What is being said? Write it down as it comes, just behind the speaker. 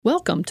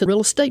Welcome to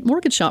Real Estate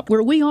Mortgage Shop,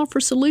 where we offer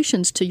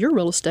solutions to your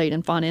real estate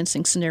and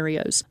financing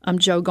scenarios. I'm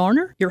Joe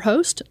Garner, your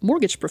host,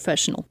 mortgage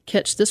professional.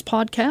 Catch this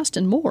podcast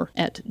and more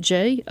at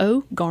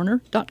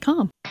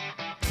jogarner.com.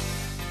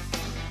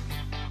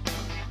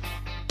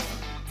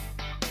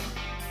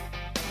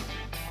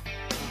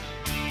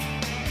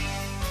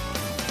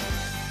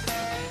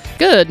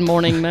 Good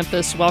morning,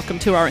 Memphis. Welcome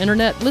to our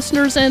internet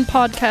listeners and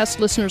podcast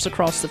listeners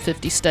across the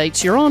 50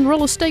 states. You're on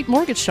Real Estate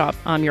Mortgage Shop.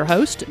 I'm your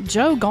host,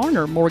 Joe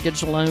Garner,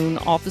 mortgage loan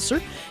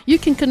officer. You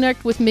can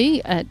connect with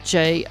me at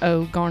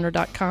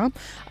jogarner.com.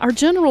 Our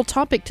general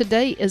topic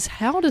today is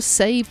how to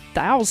save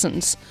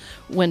thousands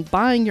when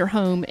buying your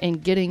home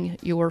and getting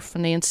your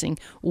financing.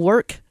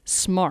 Work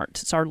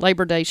smart. It's our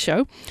Labor Day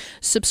show.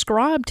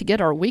 Subscribe to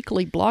get our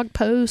weekly blog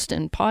post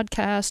and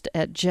podcast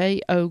at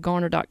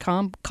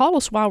jogarner.com. Call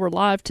us while we're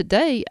live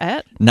today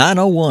at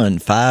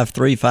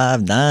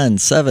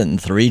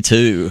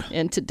 901-535-9732.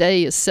 And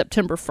today is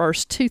September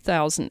 1st,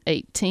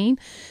 2018.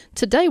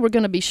 Today we're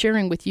going to be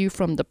sharing with you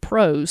from the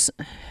pros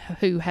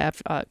who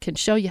have can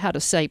show you how to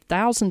save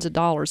thousands of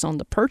dollars on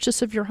the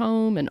purchase of your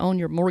home and on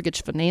your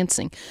mortgage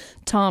financing.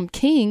 Tom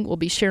King will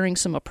be sharing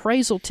some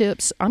appraisal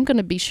tips. I'm going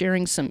to be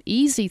sharing some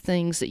easy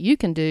things that you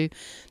can do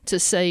to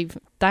save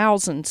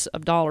thousands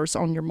of dollars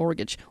on your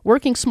mortgage.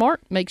 Working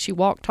smart makes you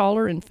walk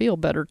taller and feel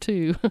better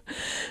too.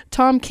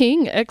 Tom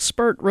King,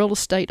 expert real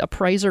estate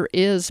appraiser,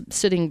 is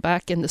sitting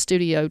back in the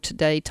studio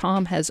today.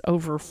 Tom has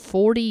over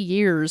 40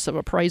 years of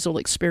appraisal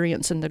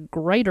experience in the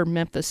greater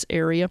Memphis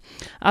area.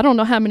 I don't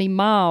know how many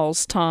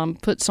miles Tom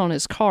puts on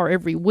his car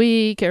every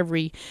week,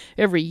 every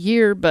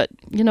year, but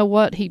you know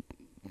what? He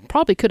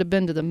probably could have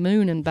been to the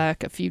moon and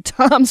back a few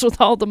times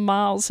with all the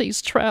miles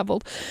he's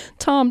traveled.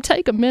 Tom,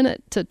 take a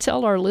minute to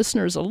tell our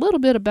listeners a little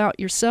bit about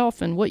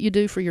yourself and what you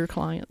do for your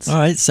clients. All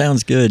right,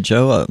 sounds good,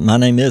 Joe. My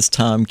name is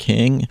Tom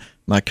King.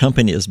 My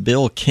company is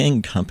Bill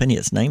King Company.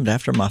 It's named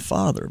after my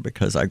father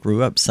because I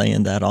grew up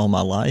saying that all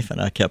my life,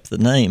 and I kept the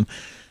name.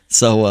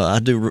 So I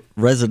do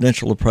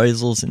residential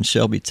appraisals in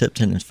Shelby,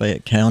 Tipton, and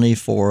Fayette County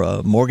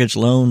for mortgage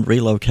loan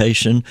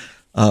relocation.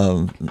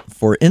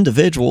 For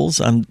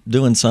individuals, I'm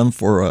doing some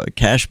for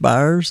cash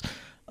buyers,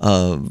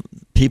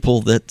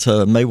 people that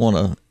may want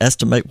to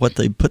estimate what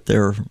to put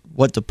their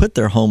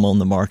home on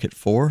the market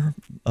for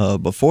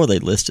before they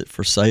list it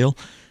for sale,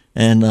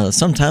 and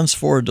sometimes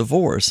for a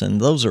divorce. And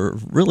those are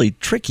really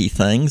tricky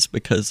things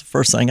because the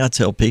first thing I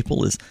tell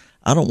people is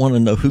I don't want to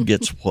know who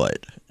gets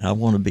what. I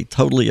want to be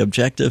totally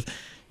objective.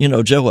 You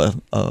know, Joe,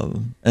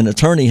 an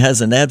attorney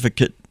has an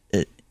advocate.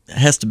 It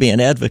has to be an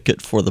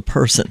advocate for the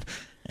person.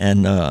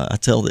 And I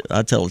tell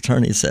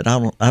attorneys that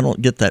I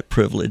don't get that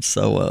privilege,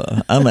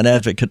 so I'm an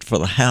advocate for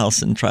the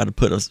house and try to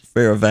put as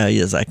fair a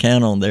value as I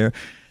can on there.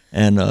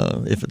 And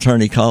if an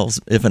attorney calls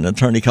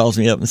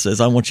me up and says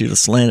I want you to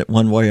slant it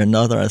one way or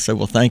another, I say,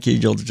 well, thank you.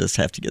 You'll just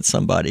have to get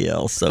somebody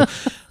else. So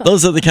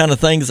those are the kind of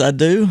things I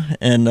do.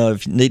 And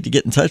if you need to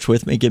get in touch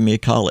with me, give me a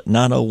call at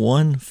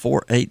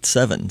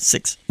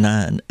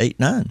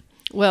 901-487-6989.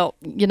 Well,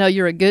 you know,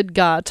 you're a good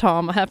guy,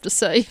 Tom, I have to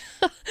say.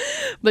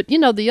 But, you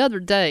know, the other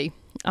day,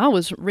 I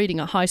was reading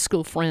a high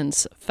school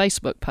friend's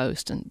Facebook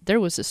post, and there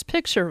was this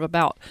picture of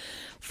about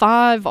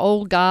 5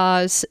 old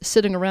guys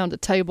sitting around a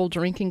table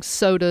drinking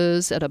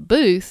sodas at a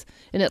booth,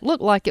 and it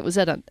looked like it was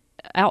at an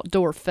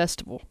outdoor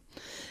festival.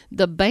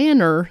 The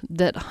banner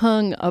that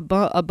hung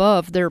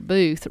above their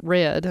booth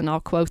read, and I'll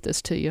quote this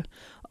to you,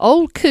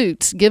 "Old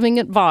coots giving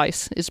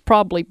advice is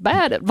probably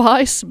bad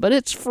advice, but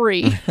it's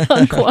free,"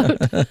 unquote.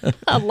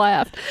 I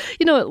laughed.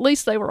 You know, at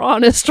least they were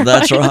honest, right?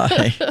 That's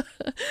right.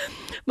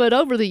 But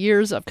over the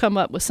years, I've come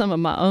up with some of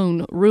my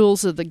own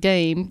rules of the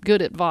game,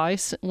 good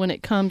advice, when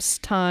it comes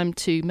time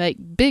to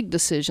make big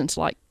decisions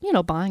like, you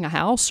know, buying a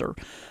house or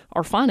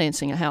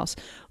financing a house.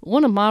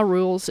 One of my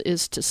rules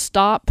is to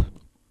stop,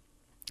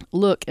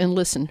 look, and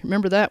listen.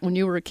 Remember that when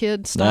you were a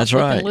kid? Stop, That's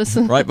look, right. and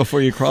listen. Right before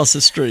you cross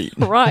the street.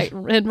 Right.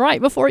 And right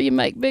before you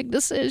make big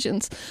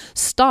decisions,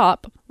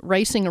 stop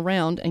racing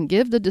around and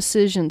give the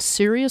decision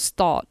serious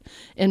thought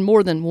and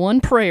more than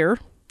one prayer.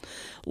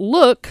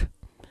 Look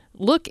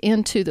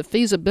into the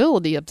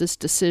feasibility of this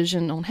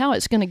decision on how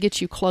it's going to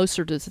get you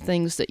closer to the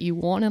things that you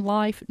want in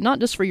life, not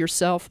just for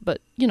yourself,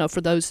 but, you know,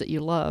 for those that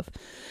you love.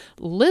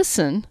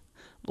 Listen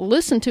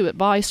to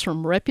advice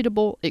from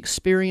reputable,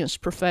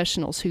 experienced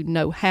professionals who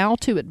know how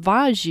to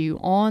advise you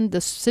on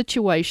the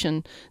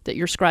situation that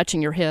you're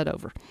scratching your head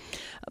over.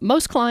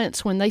 Most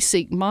clients, when they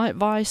seek my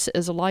advice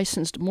as a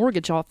licensed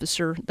mortgage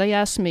officer, they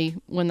ask me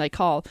when they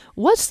call,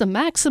 what's the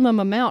maximum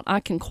amount I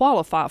can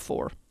qualify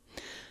for?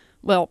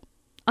 Well,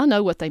 I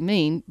know what they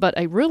mean, but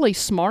a really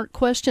smart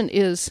question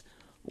is,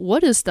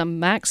 what is the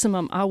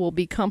maximum I will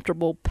be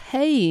comfortable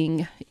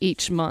paying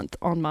each month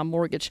on my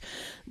mortgage?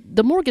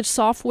 The mortgage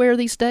software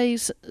these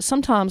days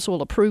sometimes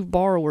will approve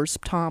borrowers,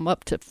 Tom,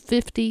 up to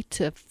 50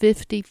 to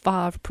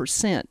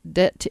 55%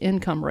 debt to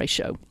income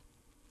ratio.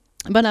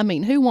 But I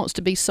mean, who wants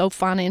to be so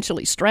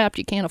financially strapped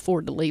you can't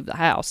afford to leave the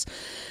house?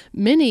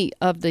 Many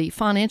of the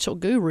financial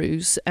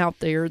gurus out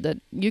there, that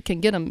you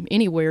can get them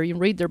anywhere, you can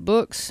read their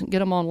books, get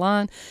them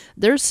online,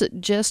 they're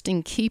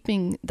suggesting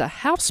keeping the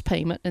house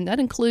payment, and that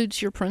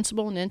includes your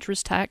principal and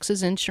interest,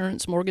 taxes,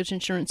 insurance, mortgage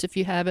insurance if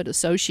you have it,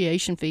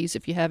 association fees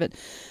if you have it.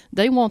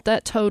 They want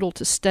that total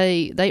to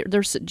stay,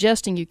 they're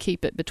suggesting you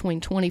keep it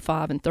between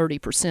 25 and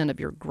 30% of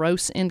your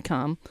gross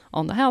income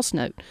on the house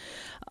note.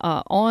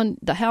 On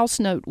the house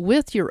note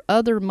with your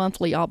other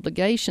monthly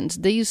obligations,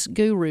 these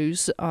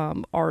gurus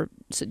are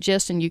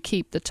suggesting you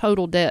keep the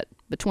total debt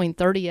between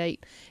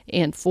 38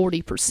 and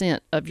 40%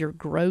 of your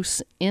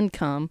gross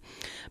income.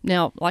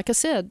 Now, like I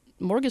said,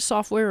 mortgage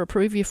software will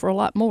approve you for a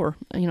lot more,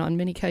 in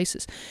many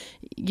cases.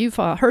 You've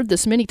heard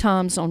this many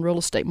times on Real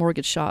Estate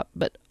Mortgage Shop,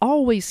 but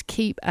always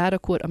keep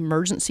adequate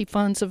emergency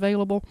funds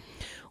available.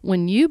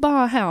 When you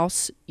buy a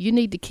house, you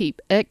need to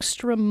keep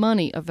extra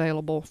money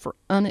available for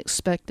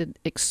unexpected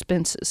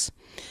expenses.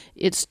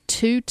 It's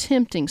too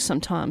tempting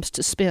sometimes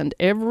to spend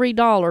every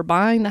dollar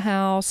buying the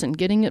house and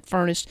getting it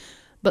furnished,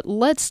 but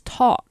let's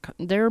talk.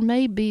 There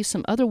may be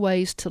some other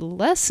ways to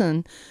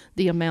lessen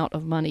the amount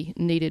of money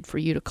needed for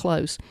you to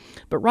close.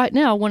 But right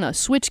now, I want to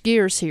switch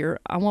gears here.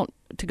 I want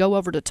to go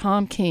over to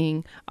Tom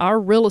King, our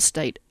real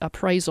estate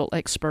appraisal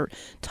expert.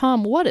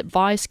 Tom, what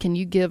advice can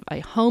you give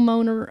a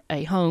homeowner,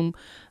 a home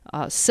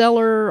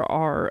seller,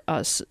 or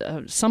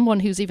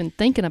someone who's even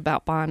thinking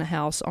about buying a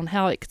house on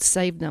how it could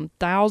save them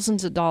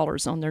thousands of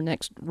dollars on their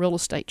next real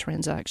estate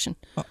transaction?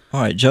 All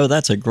right, Joe,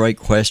 that's a great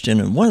question.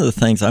 And one of the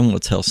things I'm going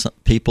to tell some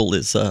people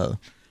is,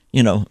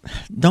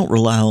 don't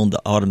rely on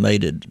the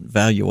automated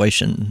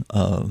valuation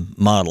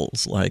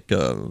models like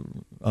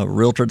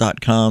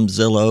Realtor.com,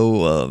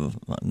 Zillow.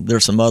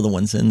 There's some other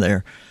ones in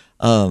there.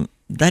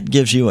 That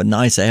gives you a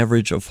nice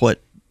average of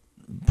what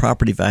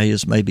property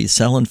values may be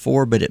selling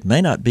for, but it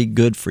may not be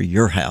good for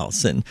your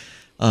house. And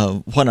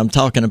what I'm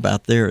talking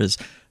about there is,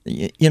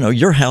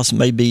 your house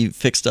may be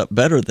fixed up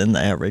better than the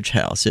average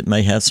house. It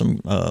may have some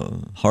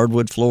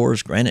hardwood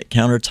floors, granite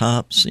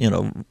countertops,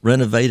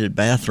 renovated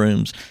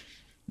bathrooms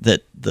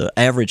that the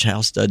average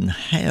house doesn't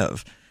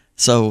have.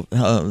 So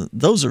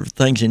those are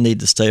things you need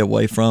to stay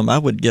away from. I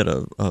would get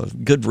a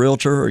good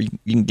realtor, or you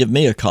can give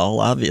me a call,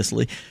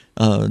 obviously,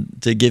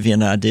 to give you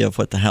an idea of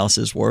what the house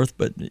is worth,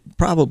 but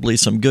probably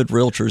some good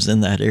realtors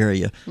in that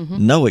area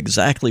know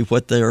exactly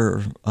what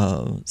they're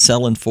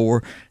selling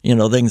for. They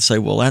can say,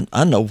 well,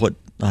 I know what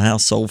a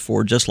house sold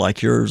for just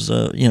like yours,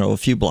 a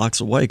few blocks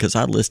away because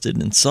I listed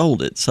and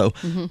sold it. So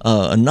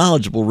a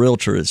knowledgeable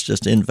realtor is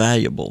just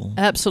invaluable.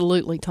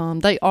 Absolutely, Tom.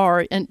 They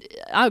are. And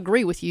I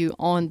agree with you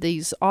on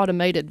these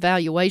automated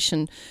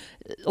valuation.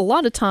 A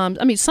lot of times,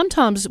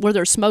 sometimes where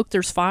there's smoke,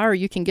 there's fire,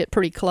 you can get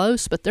pretty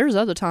close, but there's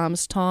other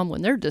times, Tom,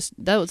 when they're just,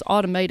 those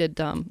automated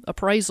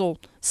appraisal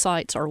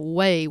sites are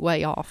way,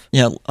 way off.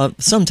 Yeah,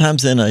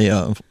 sometimes in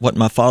a, what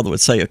my father would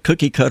say, a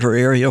cookie cutter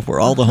area where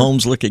all the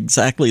homes look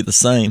exactly the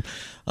same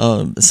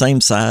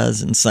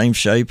size and same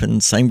shape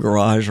and same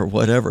garage or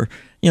whatever,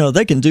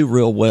 they can do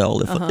real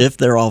well if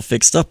they're all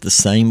fixed up the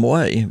same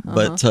way.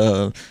 But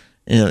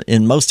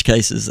in most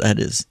cases,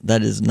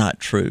 that is not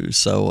true.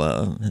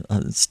 So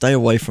stay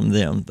away from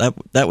them.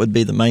 That would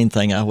be the main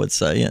thing I would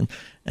say.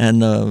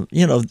 And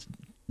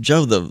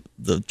Joe,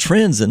 the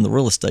trends in the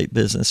real estate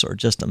business are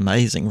just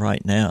amazing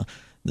right now.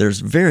 There's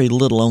very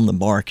little on the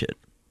market,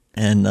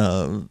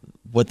 and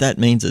what that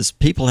means is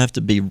people have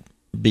to be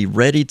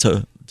ready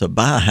to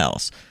buy a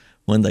house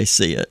when they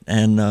see it,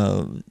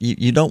 and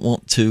you don't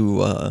want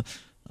to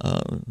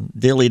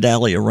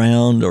dilly-dally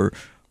around or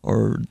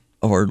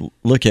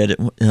look at it.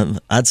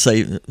 I'd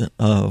say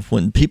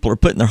when people are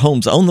putting their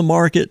homes on the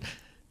market,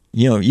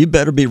 you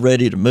better be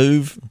ready to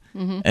move.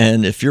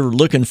 And if you're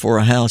looking for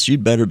a house,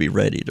 you'd better be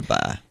ready to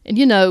buy.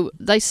 And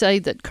they say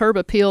that curb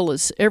appeal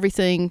is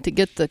everything to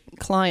get the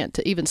client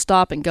to even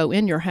stop and go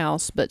in your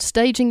house, but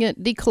staging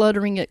it,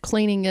 decluttering it,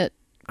 cleaning it,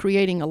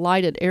 creating a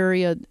lighted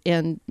area,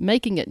 and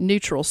making it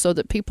neutral so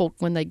that people,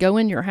 when they go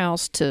in your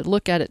house to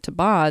look at it to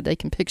buy, they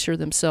can picture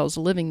themselves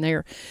living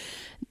there.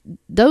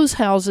 Those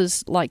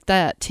houses like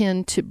that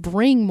tend to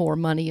bring more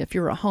money if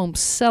you're a home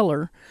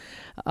seller.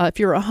 If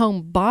you're a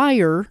home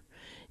buyer,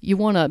 you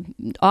want to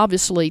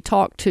obviously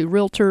talk to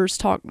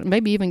realtors,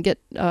 maybe even get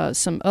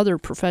some other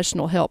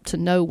professional help to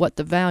know what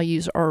the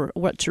values are,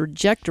 what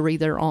trajectory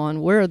they're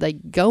on, where are they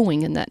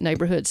going in that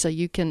neighborhood, so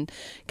you can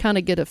kind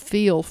of get a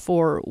feel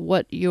for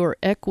what your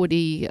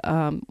equity,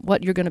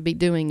 what you're going to be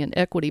doing in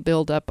equity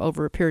build up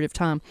over a period of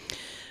time.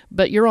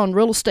 But you're on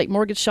Real Estate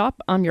Mortgage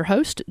Shop. I'm your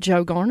host,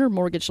 Joe Garner,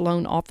 Mortgage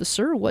Loan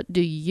Officer. What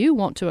do you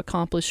want to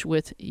accomplish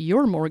with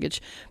your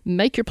mortgage?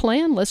 Make your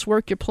plan. Let's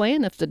work your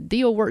plan. If the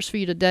deal works for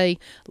you today,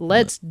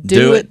 let's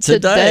do it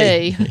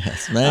today.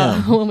 Yes,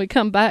 ma'am. When we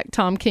come back,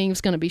 Tom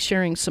King's going to be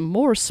sharing some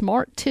more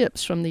smart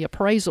tips from the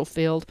appraisal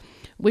field.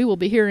 We will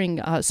be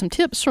hearing some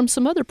tips from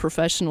some other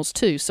professionals,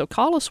 too. So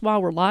call us while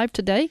we're live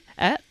today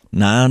at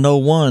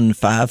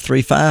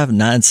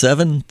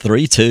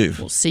 901-535-9732.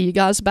 We'll see you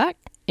guys back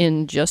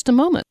in just a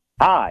moment.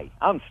 Hi,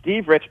 I'm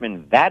Steve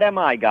Richmond, That Am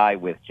I Guy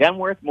with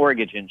Genworth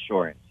Mortgage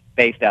Insurance.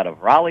 based out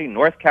of Raleigh,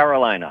 North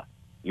Carolina.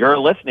 You're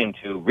listening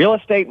to Real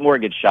Estate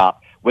Mortgage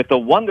Shop with the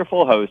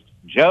wonderful host,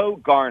 Joe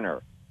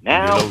Garner.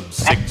 Now,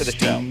 back to the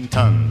show. 16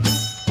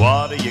 tons,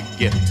 what do you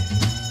get?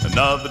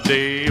 Another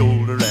day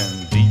older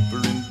and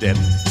deeper in debt.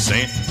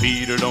 St.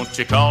 Peter, don't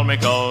you call me,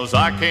 'cause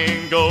I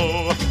can't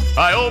go.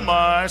 I owe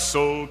my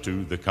soul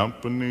to the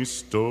company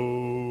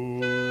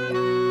store.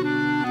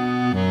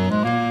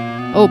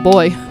 Oh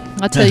boy,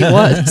 I tell you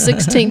what,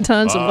 16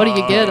 tons, and what do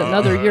you get?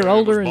 Another year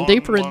older and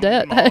deeper in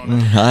debt.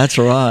 That's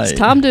right. It's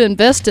time to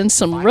invest in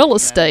some real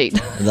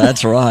estate.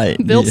 That's right.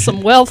 Build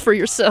some wealth for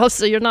yourself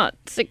so you're not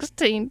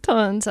 16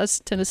 tons. That's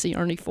Tennessee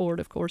Ernie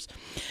Ford, of course.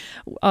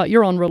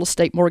 You're on Real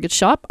Estate Mortgage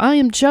Shop. I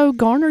am Joe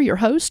Garner, your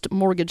host,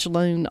 mortgage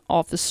loan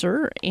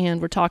officer,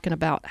 and we're talking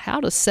about how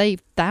to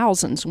save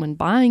thousands when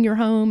buying your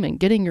home and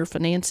getting your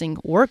financing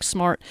work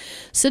smart.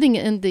 Sitting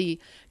in the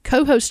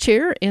co-host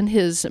chair in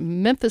his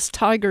Memphis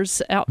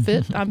Tigers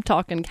outfit. I'm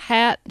talking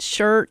hat,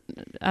 shirt,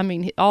 I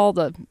mean, all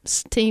the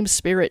team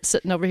spirit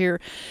sitting over here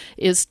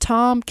is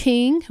Tom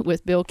King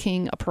with Bill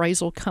King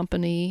Appraisal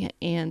Company.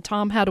 And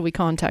Tom, how do we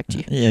contact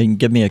you? Yeah, you can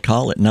give me a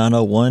call at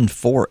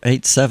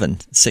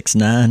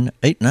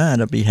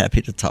 901-487-6989. I'll be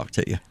happy to talk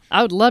to you.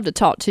 I would love to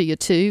talk to you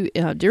too.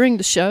 During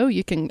the show,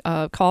 you can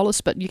call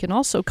us, but you can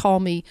also call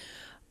me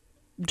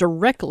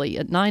directly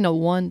at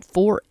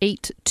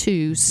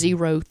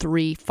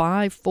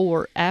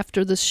 901-482-0354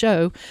 after the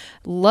show.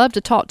 Love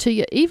to talk to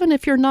you, even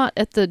if you're not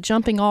at the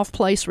jumping off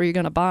place where you're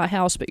going to buy a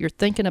house, but you're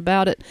thinking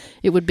about it.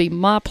 It would be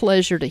my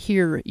pleasure to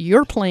hear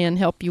your plan,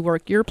 help you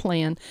work your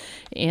plan.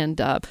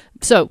 And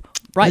so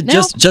right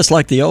now, just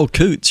like the old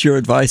Coots, your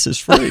advice is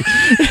free.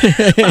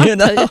 You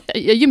know?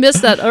 You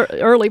missed that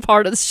early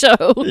part of the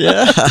show.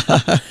 Yeah.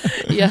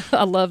 Yeah,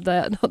 I love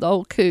that, the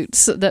old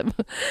Coots.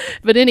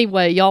 But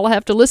anyway, y'all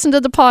have to listen to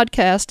the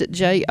podcast at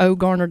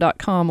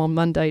jogarner.com on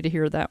Monday to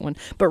hear that one.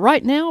 But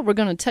right now, we're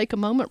going to take a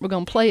moment. We're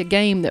going to play a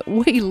game that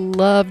we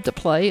love to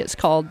play. It's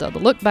called the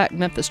Look Back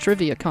Memphis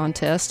Trivia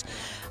Contest.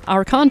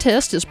 Our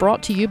contest is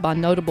brought to you by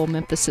notable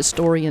Memphis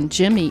historian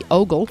Jimmy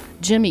Ogle.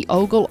 Jimmy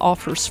Ogle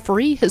offers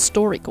free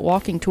historic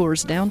walking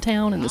tours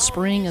downtown in the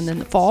spring and in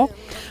the fall.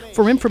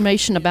 For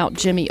information about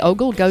Jimmy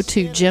Ogle, go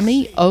to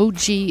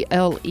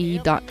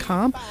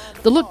jimmyogle.com.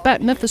 The Look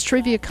Back Memphis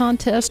Trivia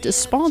Contest is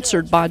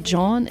sponsored by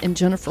John and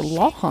Jennifer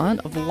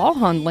Lawhon of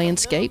Lawhon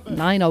Landscape,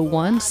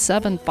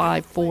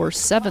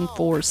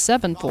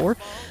 901-754-7474.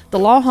 The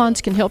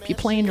Lawhons can help you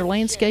plan your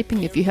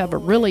landscaping if you have a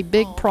really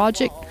big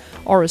project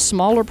or a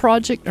smaller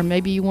project, or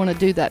maybe you want to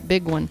do that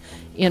big one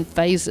in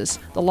phases.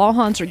 The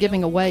Lawhons are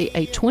giving away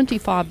a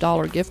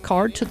 $25 gift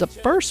card to the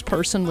first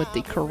person with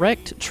the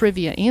correct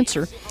trivia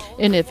answer.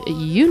 And if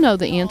you know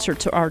the answer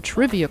to our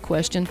trivia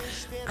question,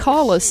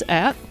 call us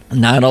at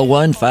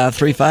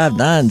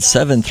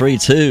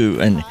 901-535-9732.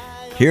 And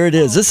here it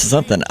is. This is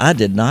something I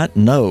did not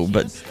know,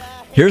 but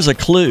here's a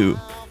clue.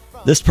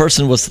 This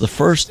person was the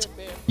first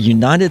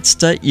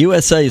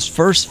USA's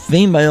first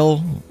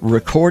female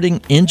recording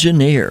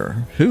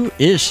engineer. Who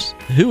is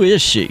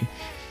she?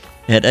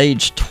 At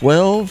age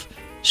 12,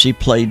 she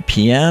played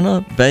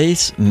piano,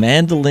 bass,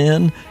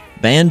 mandolin,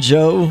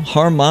 banjo,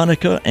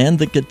 harmonica, and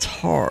the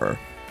guitar.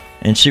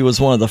 And she was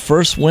one of the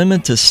first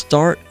women to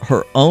start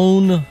her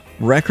own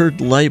record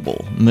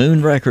label,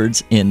 Moon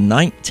Records, in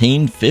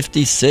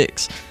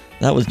 1956.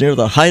 That was near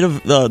the height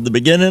of the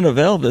beginning of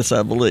Elvis,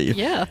 I believe.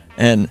 Yeah.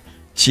 And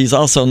she's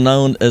also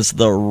known as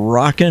the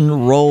rock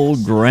and roll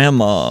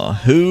grandma.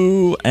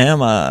 Who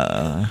am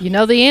I? You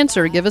know the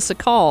answer. Give us a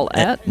call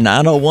at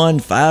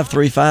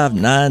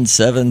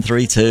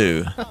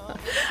 901-535-9732.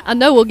 I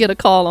know we'll get a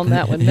call on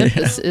that one.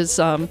 Memphis is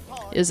a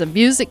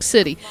music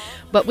city.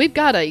 But we've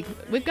got a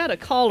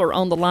caller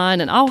on the line,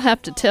 and I'll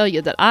have to tell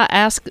you that I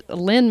asked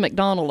Lynn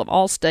McDonald of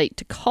Allstate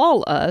to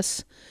call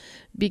us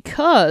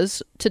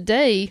because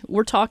today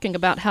we're talking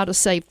about how to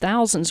save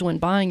thousands when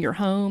buying your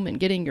home and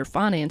getting your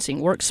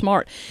financing work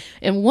smart.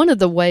 And one of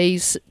the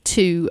ways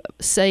to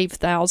save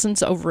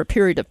thousands over a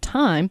period of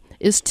time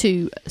is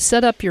to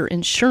set up your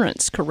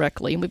insurance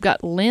correctly. And we've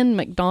got Lynn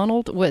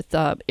McDonald with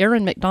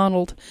Aaron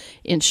McDonald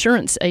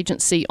Insurance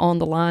Agency on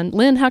the line.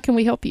 Lynn, how can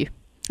we help you?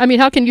 I mean,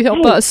 how can you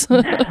help us?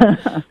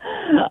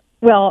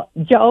 Well,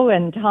 Joe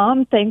and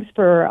Tom, thanks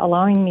for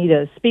allowing me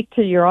to speak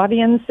to your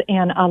audience.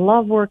 And I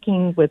love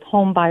working with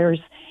home buyers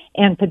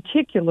and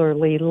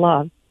particularly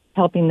love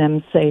helping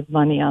them save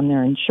money on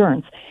their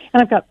insurance.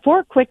 And I've got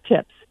 4 quick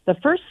tips. The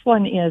first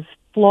one is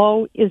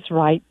flow is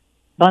right,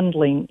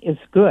 bundling is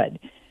good.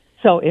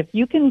 So if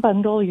you can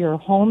bundle your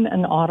home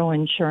and auto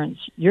insurance,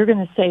 you're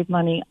going to save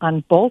money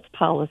on both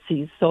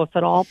policies. So if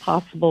at all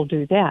possible,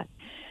 do that.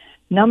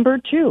 Number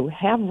 2,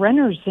 have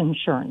renter's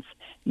insurance.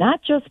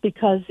 Not just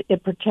because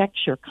it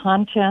protects your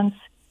contents,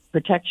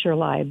 protects your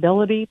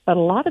liability, but a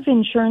lot of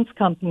insurance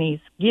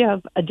companies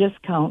give a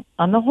discount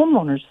on the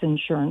homeowner's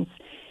insurance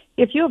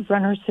if you have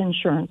renter's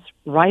insurance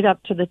right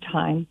up to the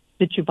time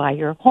that you buy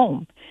your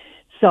home.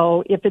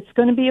 So if it's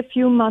going to be a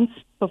few months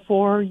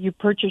before you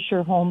purchase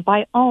your home,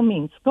 by all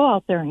means, go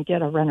out there and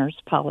get a renter's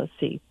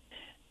policy.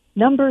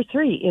 Number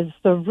 3 is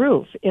the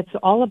roof. It's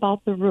all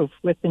about the roof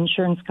with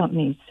insurance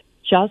companies.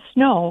 Just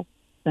know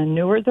the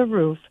newer the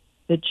roof,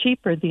 the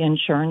cheaper the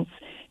insurance.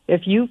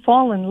 If you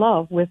fall in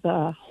love with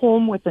a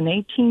home with an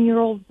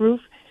 18-year-old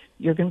roof,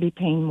 you're going to be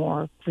paying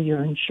more for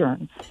your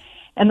insurance.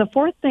 And the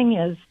fourth thing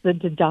is the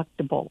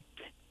deductible.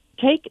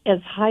 Take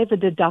as high of a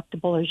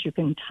deductible as you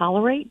can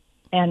tolerate.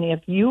 And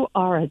if you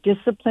are a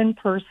disciplined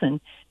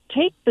person,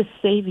 take the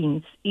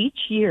savings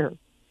each year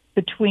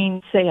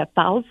between, say,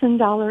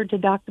 $1,000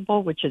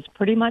 deductible, which is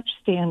pretty much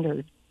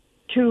standard,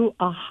 to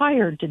a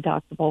higher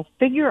deductible.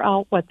 Figure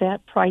out what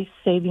that price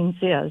savings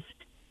is.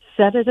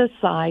 Set it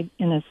aside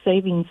in a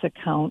savings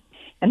account.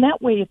 And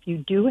that way, if you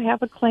do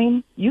have a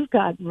claim, you've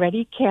got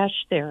ready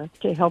cash there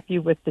to help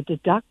you with the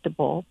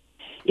deductible.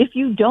 If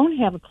you don't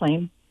have a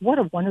claim, what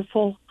a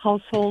wonderful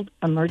household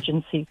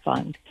emergency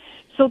fund.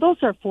 So those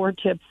are 4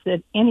 tips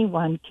that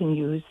anyone can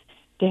use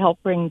to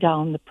help bring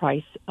down the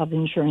price of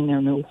insuring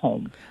their new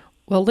home.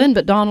 Well, Lynn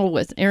McDonald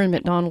with Aaron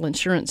McDonald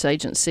Insurance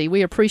Agency,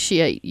 we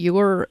appreciate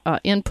your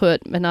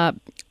input, and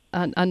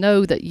I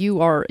know that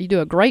you do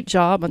a great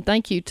job, and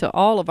thank you to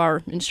all of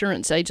our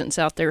insurance agents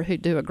out there who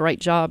do a great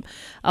job.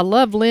 I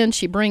love Lynn.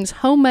 She brings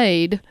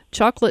homemade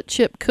chocolate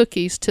chip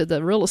cookies to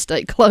the real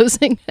estate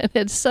closing, and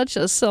it's such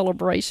a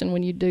celebration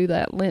when you do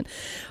that, Lynn.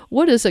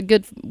 What is a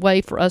good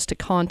way for us to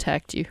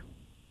contact you?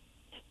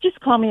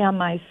 Just call me on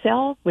my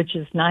cell, which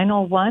is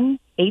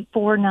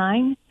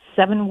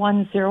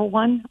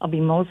 901-849-7101. I'll be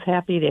most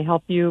happy to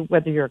help you,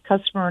 whether you're a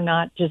customer or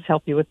not, just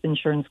help you with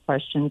insurance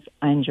questions.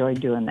 I enjoy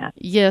doing that.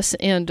 Yes,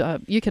 and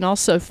you can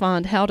also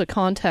find how to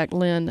contact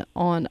Lynn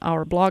on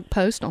our blog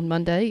post on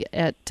Monday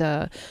at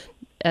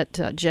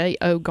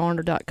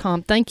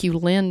jogarner.com. Thank you,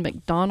 Lynn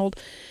McDonald.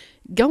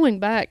 Going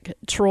back,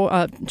 Troy,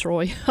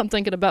 I'm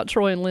thinking about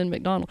Troy and Lynn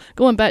McDonald.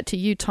 Going back to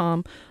you,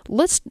 Tom,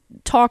 let's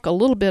talk a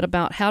little bit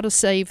about how to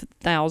save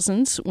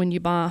thousands when you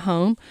buy a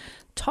home.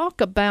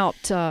 Talk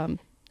about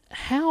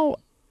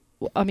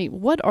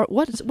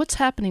what's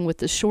happening with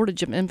the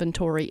shortage of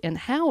inventory, and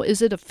how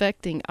is it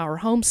affecting our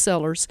home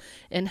sellers,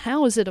 and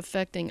how is it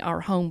affecting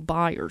our home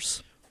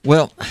buyers?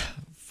 Well,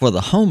 for the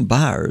home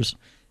buyers,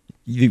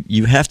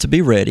 you have to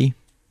be ready.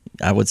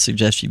 I would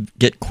suggest you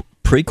get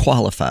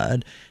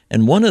pre-qualified.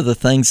 And one of the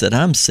things that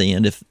I'm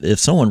seeing, if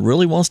someone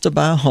really wants to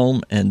buy a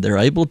home and they're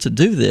able to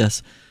do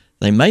this,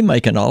 they may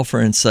make an offer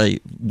and say,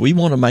 we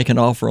want to make an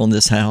offer on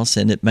this house,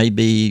 and it may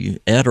be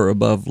at or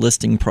above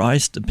listing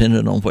price,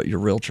 depending on what your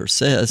realtor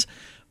says.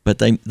 But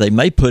they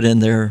may put in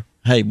there,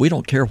 hey, we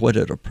don't care what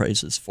it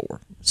appraises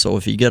for. So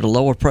if you get a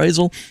low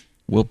appraisal,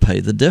 we'll pay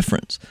the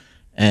difference.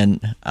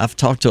 And I've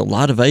talked to a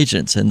lot of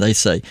agents, and they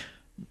say,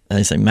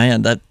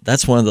 man,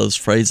 that's one of those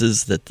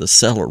phrases that the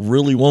seller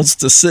really wants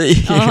to see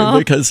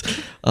because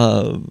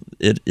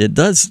it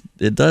does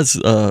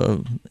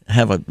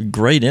have a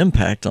great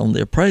impact on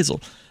the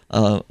appraisal.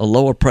 A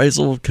low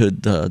appraisal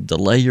could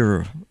delay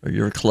your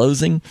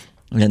closing,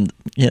 and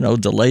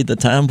delay the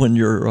time when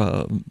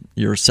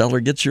your seller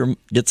gets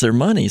their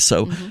money.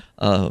 So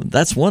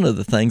that's one of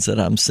the things that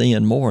I'm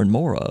seeing more and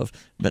more of.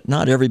 But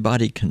not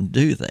everybody can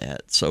do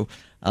that. So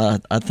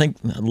I think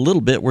a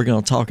little bit we're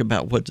going to talk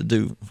about what to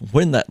do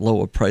when that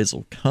low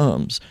appraisal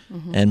comes,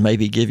 and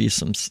maybe give you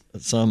some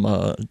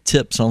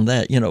tips on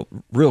that.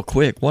 Real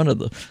quick,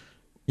 one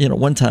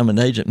time an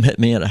agent met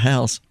me at a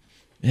house,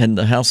 and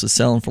the house is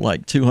selling for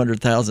like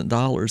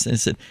 $200,000, and he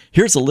said,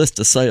 "Here's a list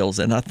of sales,"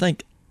 and I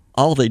think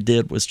all they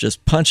did was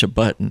just punch a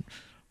button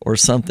or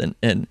something,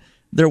 and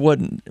there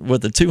wasn't,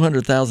 with a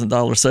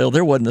 $200,000 sale,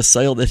 there wasn't a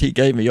sale that he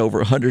gave me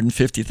over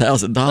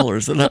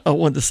 $150,000. And I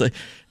wanted to say,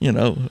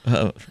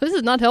 this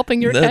is not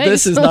helping your case.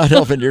 This is not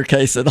helping your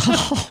case at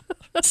all.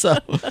 So,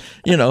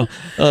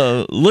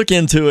 look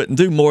into it and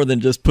do more than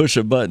just push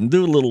a button.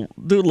 Do a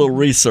little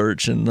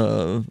research,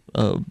 and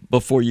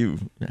before you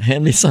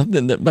hand me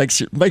something that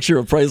makes your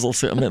appraisal.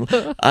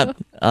 I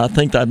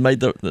think I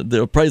made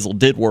the appraisal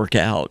did work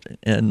out,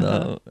 and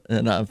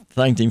I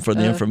thanked him for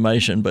the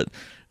information, but.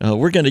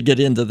 We're going to get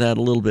into that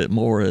a little bit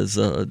more as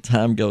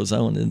time goes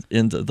on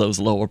into those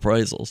low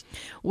appraisals.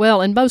 Well,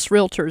 and most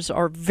realtors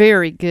are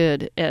very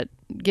good at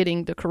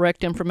getting the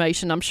correct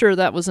information. I'm sure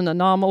that was an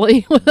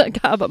anomaly with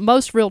that guy, but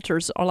most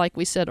realtors are, like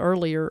we said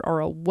earlier,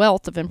 are a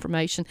wealth of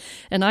information.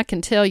 And I can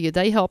tell you,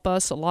 they help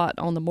us a lot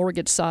on the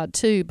mortgage side,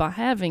 too, by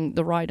having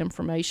the right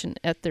information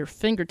at their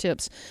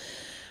fingertips.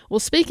 Well,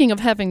 speaking of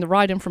having the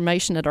right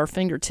information at our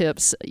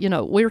fingertips,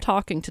 we're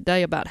talking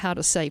today about how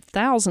to save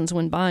thousands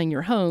when buying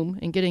your home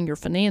and getting your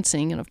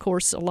financing. And, of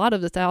course, a lot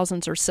of the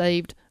thousands are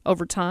saved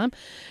over time.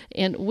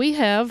 And we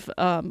have,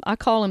 I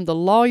call him the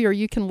lawyer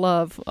you can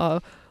love,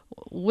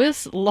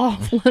 Wes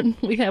Laughlin.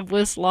 We have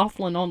Wes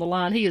Laughlin on the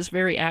line. He is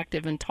very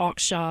active in Talk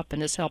Shop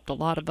and has helped a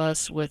lot of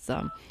us with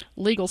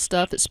legal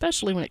stuff,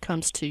 especially when it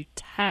comes to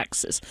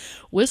taxes.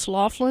 Wes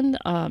Laughlin,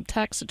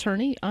 tax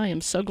attorney, I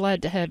am so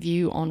glad to have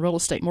you on Real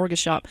Estate Mortgage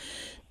Shop.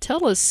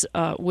 Tell us,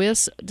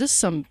 Wes, just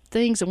some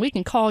things, and we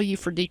can call you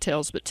for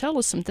details, but tell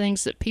us some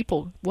things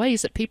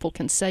ways that people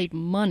can save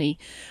money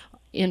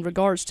in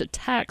regards to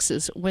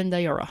taxes when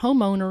they are a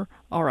homeowner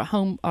or a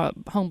home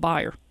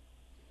buyer.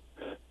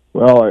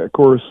 Well, of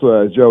course,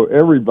 Joe,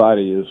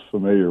 everybody is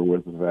familiar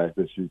with the fact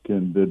that you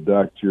can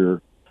deduct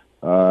your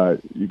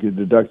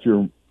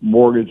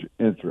mortgage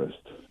interest.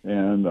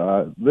 And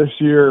this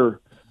year,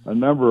 a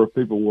number of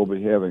people will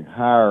be having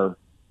higher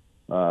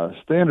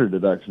standard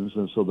deductions,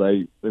 and so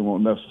they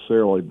won't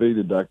necessarily be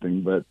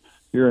deducting. But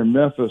here in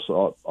Memphis,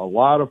 a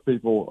lot of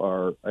people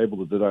are able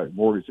to deduct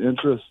mortgage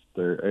interest.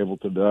 They're able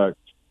to deduct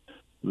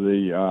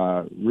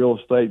the real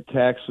estate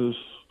taxes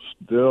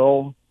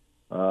still.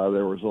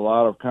 There was a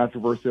lot of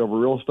controversy over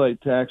real estate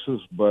taxes,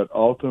 but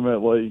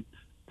ultimately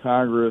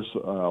Congress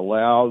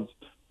allows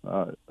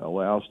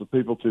the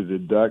people to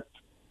deduct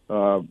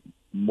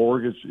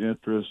mortgage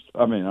interest.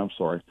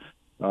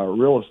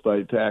 Real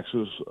estate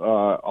taxes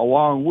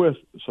along with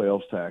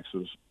sales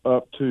taxes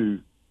up to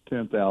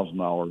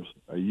 $10,000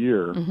 a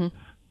year. Mm-hmm.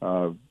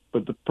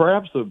 But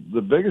perhaps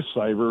the biggest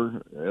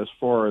saver, as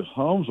far as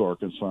homes are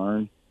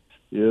concerned,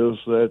 is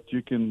that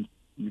you can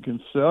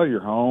sell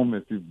your home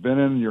if you've been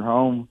in your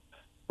home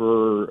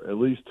for at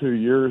least 2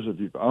 years. If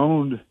you've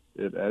owned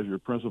it as your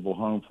principal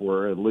home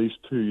for at least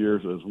 2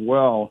 years as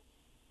well,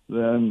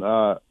 then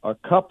a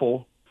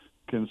couple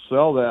can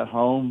sell that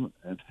home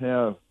and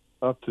have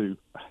up to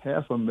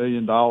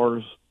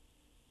 $500,000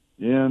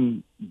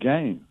 in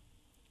gain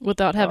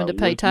without having to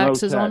pay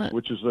taxes on it,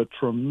 which is a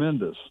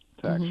tremendous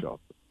tax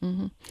shelter.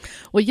 Mm-hmm.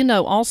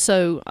 Well,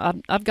 also,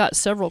 I've got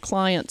several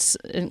clients,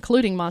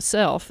 including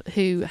myself,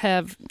 who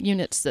have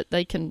units that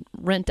they can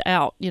rent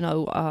out,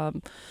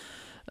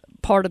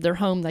 part of their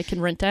home they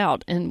can rent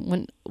out. And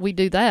when we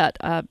do that,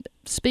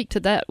 speak to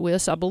that,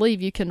 Wis, I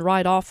believe you can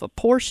write off a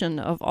portion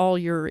of all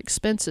your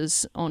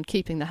expenses on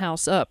keeping the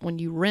house up when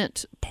you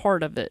rent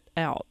part of it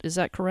out. Is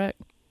that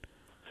correct?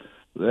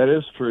 That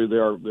is true.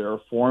 There are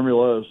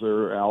formulas, there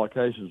are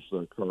allocations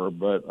that occur,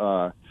 but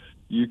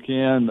you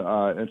can,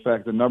 in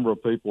fact, a number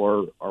of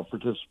people are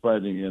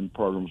participating in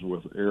programs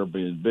with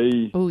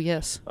Airbnb. Oh,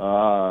 yes.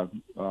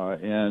 And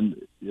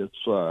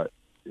it's an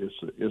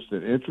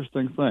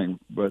interesting thing,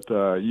 but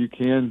you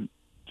can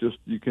just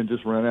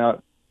rent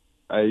out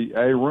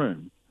a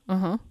room,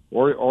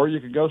 or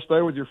you can go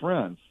stay with your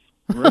friends,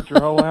 rent your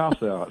whole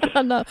house out.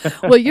 I know.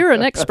 Well, you're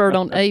an expert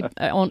on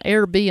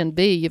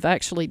Airbnb. You've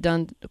actually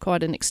done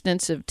quite an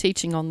extensive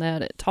teaching on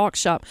that at Talk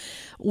Shop.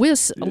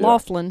 Wis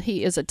Laughlin,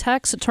 he is a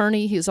tax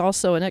attorney. He's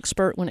also an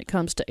expert when it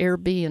comes to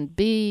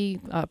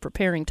Airbnb,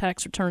 preparing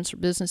tax returns for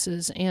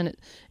businesses and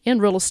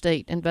real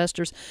estate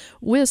investors.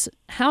 Wis,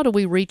 how do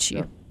we reach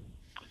you?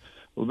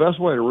 Well, the best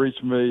way to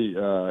reach me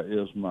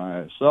is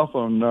my cell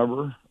phone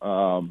number.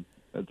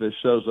 This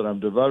shows that I'm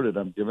devoted.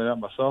 I'm giving out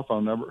my cell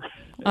phone number.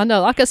 I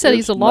know. Like I said,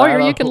 he's a lawyer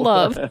you can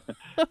love.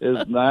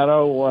 It's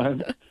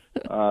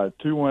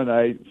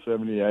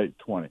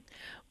 901-218-7820.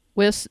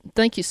 Wis,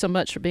 thank you so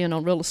much for being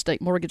on Real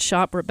Estate Mortgage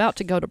Shop. We're about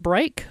to go to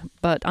break,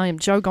 but I am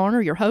Joe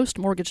Garner, your host,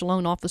 mortgage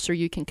loan officer.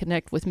 You can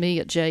connect with me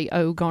at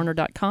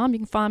jogarner.com. You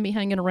can find me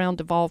hanging around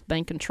Devolve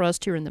Bank and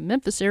Trust here in the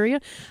Memphis area.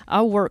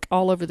 I work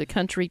all over the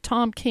country.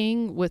 Tom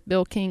King with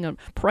Bill King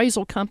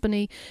Appraisal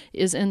Company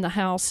is in the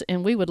house,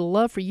 and we would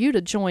love for you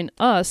to join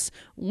us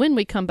when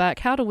we come back.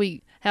 How do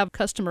we have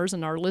customers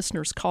and our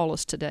listeners call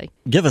us today?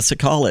 Give us a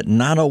call at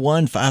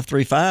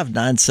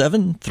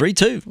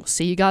 901-535-9732. We'll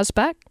see you guys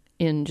back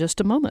in just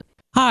a moment.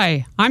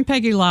 Hi, I'm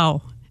Peggy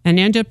Lau, an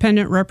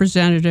independent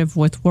representative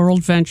with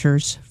World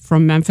Ventures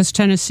from Memphis,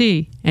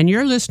 Tennessee, and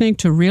you're listening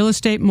to Real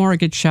Estate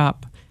Mortgage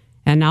Shop.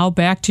 And now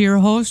back to your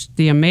host,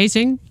 the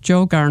amazing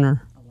Joe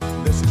Garner.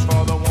 This is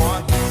for the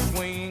one who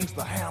swings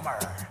the hammer,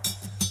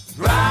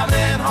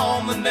 driving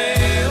home the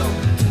nail,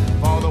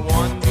 for the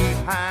one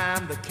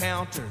behind the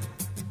counter,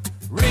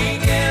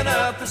 ringing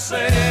up the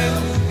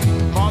sales,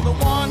 for the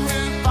one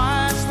who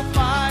fights the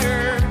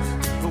fires,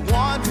 the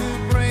one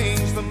who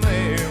brings the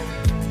mail,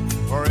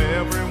 for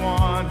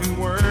everyone who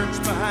works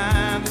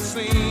behind the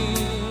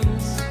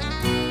scenes.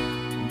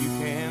 You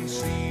can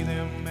see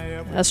them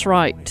everywhere. That's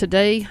right.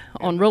 Today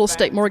on Real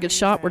Estate Mortgage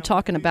Shop, we're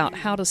talking about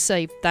how to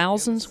save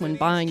thousands when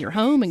buying your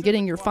home and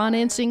getting your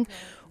financing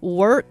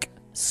work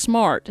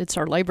smart. It's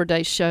our Labor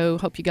Day show.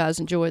 Hope you guys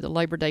enjoy the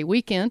Labor Day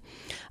weekend.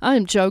 I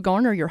am Joe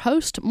Garner, your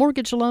host,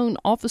 mortgage loan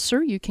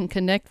officer. You can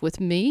connect with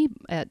me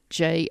at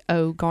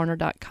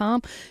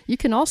jogarner.com. You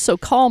can also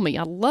call me.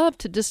 I love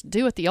to just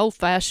do it the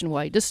old-fashioned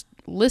way. Just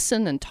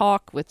listen and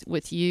talk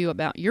with you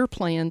about your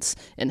plans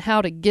and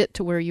how to get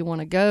to where you want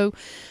to go.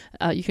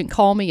 You can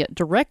call me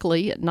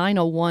directly at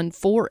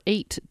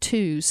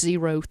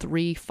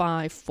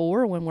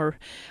 901-482-0354 when we're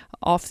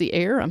off the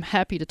air. I'm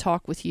happy to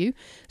talk with you.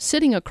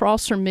 Sitting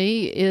across from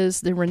me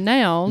is the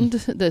renowned,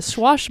 the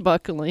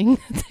swashbuckling,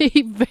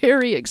 the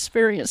very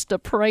experienced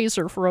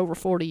appraiser for over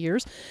 40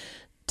 years,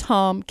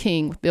 Tom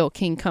King with Bill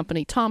King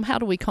Company. Tom, how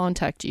do we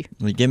contact you?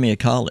 Well, give me a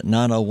call at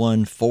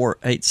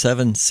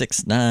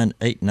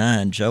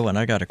 901-487-6989, Joe, and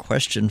I got a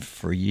question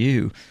for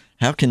you.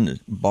 How can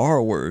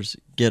borrowers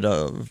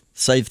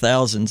save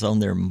thousands on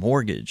their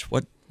mortgage?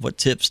 What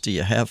tips do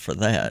you have for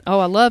that? Oh,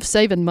 I love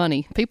saving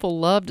money. People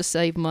love to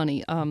save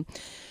money.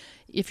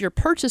 If you're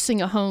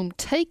purchasing a home,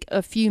 take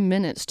a few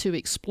minutes to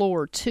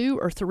explore 2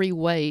 or 3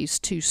 ways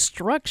to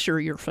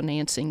structure your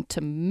financing to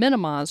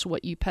minimize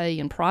what you pay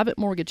in private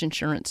mortgage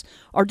insurance,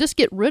 or just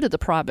get rid of the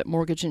private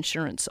mortgage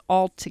insurance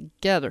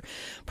altogether.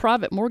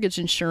 Private mortgage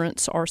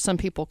insurance, or some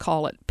people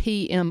call it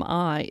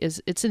PMI,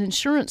 it's an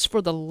insurance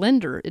for the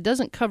lender. It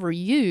doesn't cover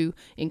you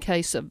in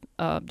case of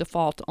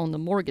default on the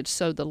mortgage.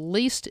 So the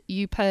least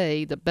you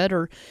pay, the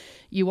better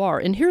you are.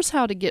 And here's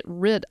how to get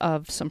rid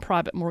of some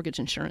private mortgage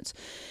insurance.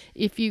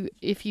 If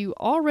you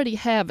already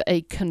have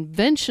a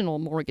conventional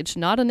mortgage,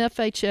 not an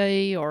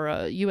FHA or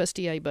a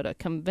USDA, but a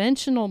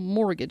conventional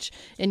mortgage,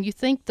 and you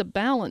think the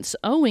balance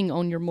owing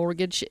on your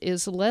mortgage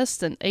is less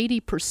than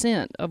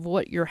 80% of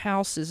what your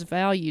house is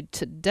valued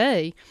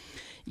today,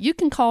 you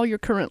can call your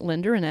current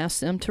lender and ask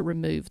them to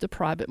remove the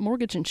private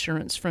mortgage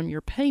insurance from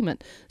your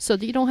payment so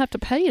that you don't have to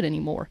pay it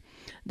anymore.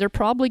 They're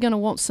probably going to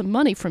want some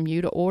money from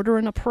you to order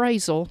an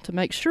appraisal to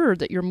make sure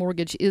that your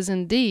mortgage is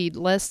indeed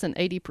less than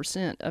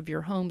 80% of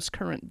your home's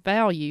current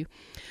value.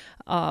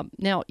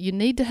 Now, you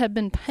need to have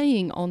been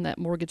paying on that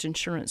mortgage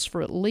insurance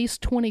for at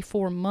least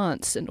 24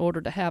 months in order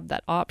to have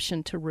that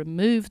option to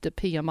remove the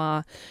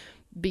PMI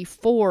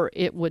before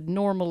it would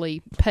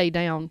normally pay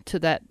down to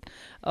that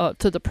to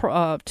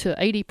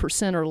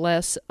 80% or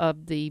less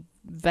of the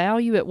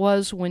value it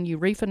was when you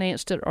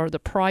refinanced it or the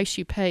price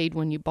you paid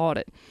when you bought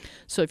it.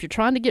 So if you're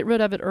trying to get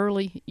rid of it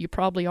early, you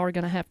probably are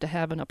going to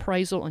have an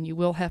appraisal, and you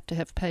will have to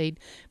have paid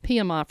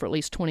PMI for at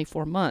least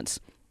 24 months.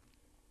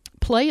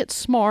 Play it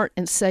smart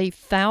and save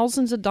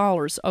thousands of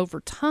dollars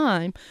over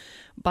time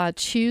by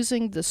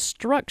choosing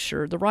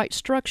the right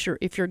structure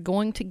if you're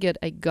going to get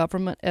a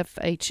government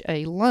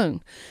FHA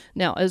loan.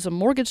 Now, as a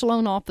mortgage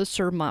loan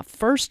officer, my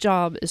first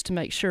job is to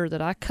make sure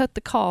that I cut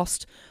the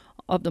cost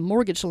of the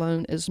mortgage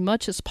loan as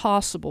much as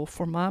possible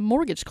for my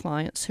mortgage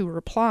clients who are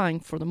applying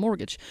for the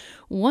mortgage.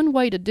 One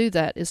way to do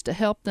that is to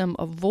help them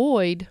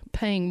avoid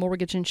paying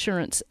mortgage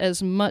insurance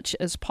as much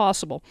as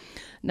possible.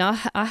 Now,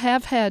 I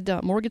have had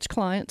mortgage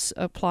clients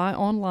apply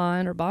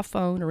online or by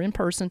phone or in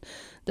person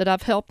that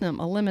I've helped them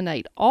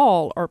eliminate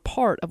all or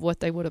part of what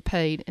they would have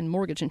paid in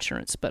mortgage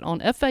insurance. But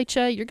on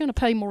FHA, you're going to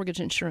pay mortgage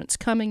insurance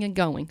coming and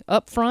going.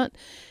 Up front,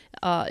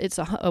 it's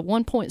a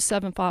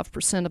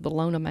 1.75% of the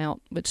loan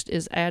amount, which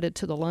is added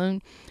to the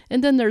loan.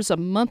 And then there's a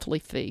monthly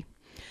fee.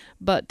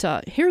 But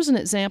here's an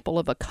example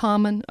of a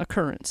common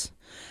occurrence.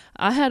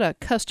 I had a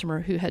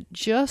customer who had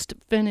just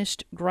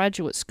finished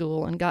graduate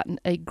school and gotten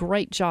a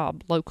great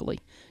job locally.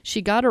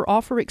 She got her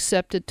offer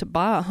accepted to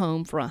buy a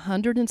home for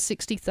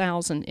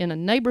 $160,000 in a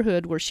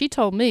neighborhood where she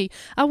told me,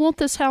 I want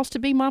this house to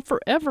be my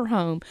forever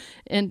home.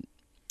 And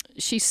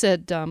she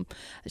said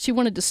she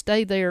wanted to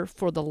stay there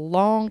for the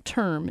long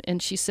term.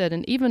 And she said,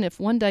 and even if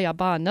one day I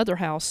buy another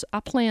house,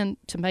 I plan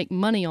to make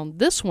money on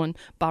this one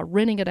by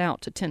renting it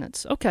out to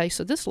tenants. Okay,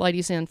 so this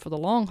lady's in for the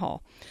long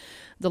haul.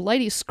 The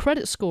lady's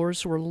credit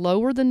scores were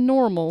lower than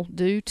normal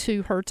due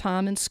to her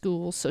time in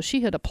school, so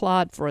she had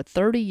applied for a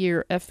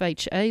 30-year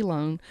FHA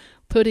loan,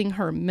 putting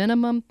her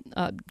minimum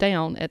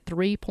down at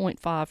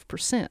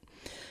 3.5%.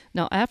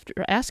 Now, after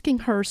asking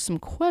her some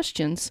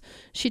questions,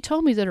 she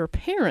told me that her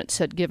parents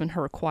had given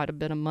her quite a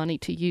bit of money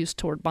to use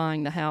toward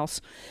buying the house.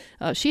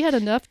 She had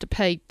enough to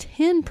pay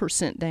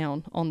 10%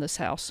 down on this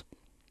house.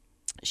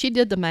 She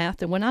did the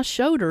math, and when I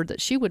showed her that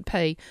she would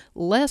pay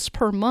less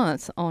per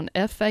month on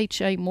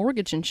FHA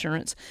mortgage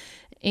insurance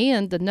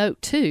and the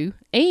note too,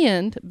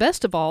 and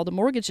best of all, the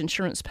mortgage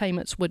insurance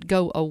payments would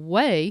go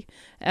away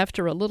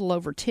after a little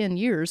over 10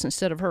 years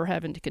instead of her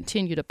having to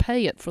continue to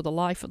pay it for the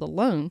life of the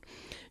loan,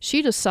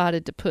 she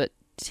decided to put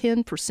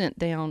 10%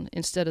 down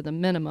instead of the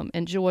minimum,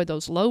 enjoy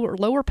those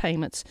lower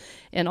payments,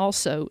 and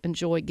also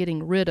enjoy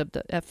getting rid of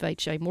the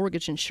FHA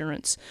mortgage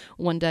insurance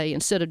one day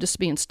instead of just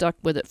being stuck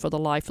with it for the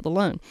life of the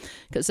loan.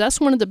 Because that's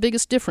one of the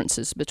biggest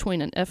differences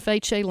between an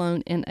FHA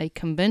loan and a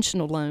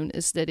conventional loan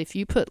is that if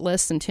you put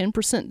less than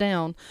 10%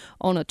 down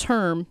on a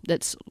term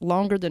that's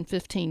longer than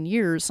 15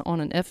 years on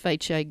an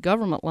FHA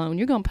government loan,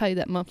 you're going to pay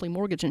that monthly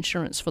mortgage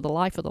insurance for the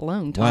life of the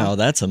loan. Tom. Wow,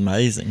 that's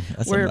amazing.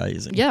 That's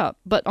amazing. Yeah,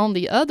 but on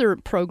the other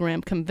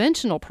program,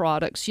 conventional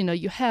products,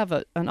 you have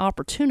an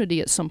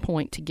opportunity at some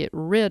point to get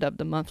rid of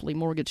the monthly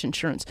mortgage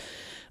insurance.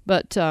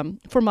 But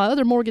for my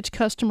other mortgage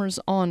customers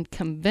on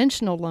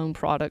conventional loan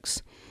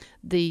products,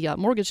 the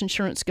mortgage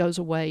insurance goes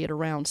away at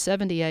around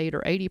 78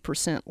 or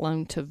 80%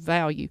 loan to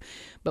value.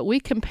 But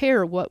we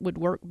compare what would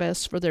work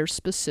best for their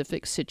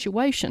specific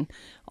situation.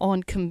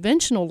 On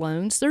conventional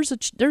loans,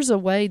 there's a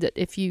way that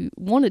if you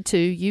wanted to,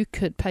 you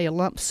could pay a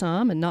lump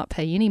sum and not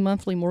pay any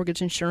monthly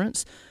mortgage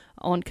insurance.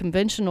 On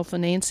conventional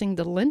financing,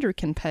 the lender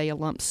can pay a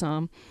lump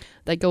sum.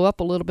 They go up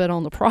a little bit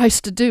on the price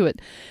to do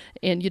it,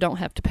 and you don't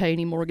have to pay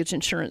any mortgage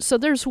insurance. So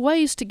there's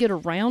ways to get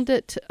around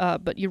it,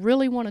 but you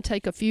really want to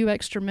take a few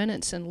extra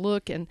minutes and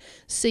look and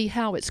see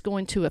how it's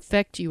going to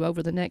affect you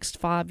over the next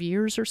 5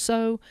 years or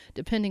so,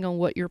 depending on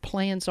what your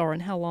plans are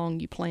and how long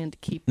you plan to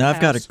keep the Now, house.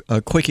 I've got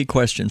a quickie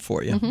question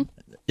for you. Mm-hmm.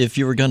 If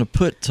you were going to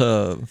put,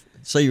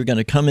 say you're going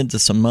to come into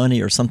some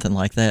money or something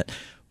like that,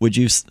 would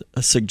you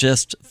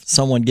suggest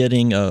someone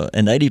getting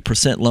an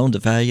 80% loan to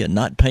value and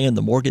not paying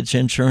the mortgage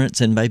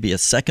insurance and maybe a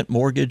second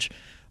mortgage,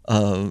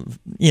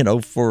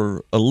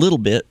 for a little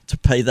bit to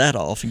pay that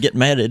off and get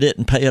mad at it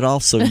and pay it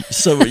off,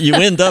 so you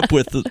end up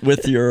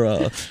with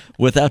your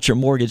without your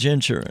mortgage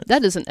insurance?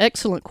 That is an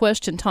excellent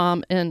question,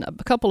 Tom. And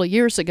a couple of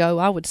years ago,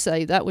 I would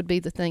say that would be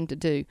the thing to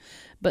do.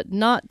 But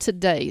not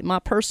today. My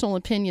personal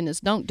opinion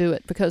is don't do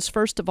it, because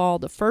first of all,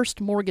 the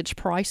first mortgage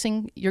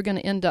pricing, you're going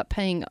to end up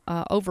paying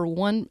over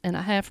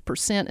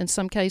 1.5% in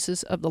some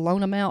cases of the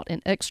loan amount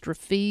and extra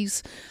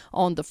fees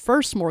on the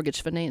first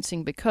mortgage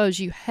financing because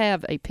you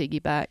have a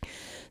piggyback.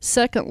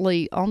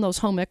 Secondly, on those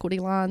home equity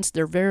lines,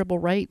 they're variable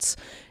rates,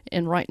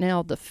 and right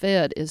now the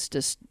Fed is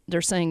just,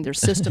 they're saying their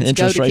systems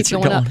go to keep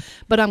going up.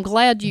 But I'm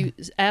glad you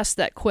asked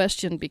that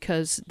question,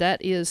 because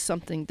that is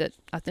something that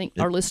I think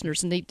our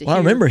listeners need to hear. I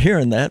remember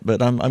hearing that,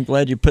 but I'm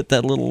glad you put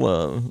that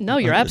little no,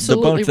 you're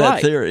absolutely debunked that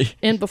right. theory.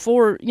 And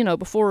before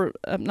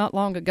not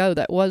long ago,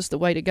 that was the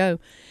way to go.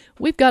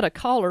 We've got a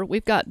caller.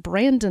 We've got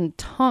Brandon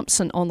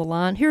Thompson on the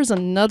line. Here's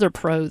another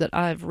pro that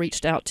I've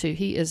reached out to.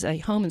 He is a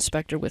home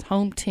inspector with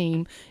Home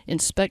Team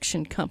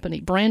Inspection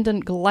Company. Brandon,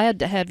 glad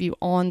to have you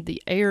on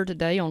the air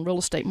today on Real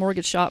Estate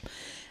Mortgage Shop.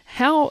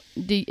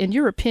 In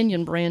your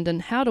opinion,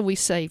 Brandon, how do we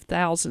save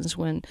thousands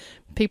when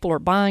people are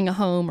buying a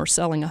home or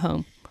selling a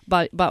home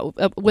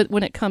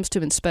when it comes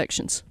to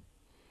inspections?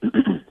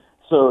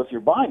 So if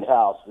you're buying a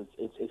house,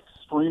 it's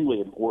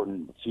extremely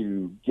important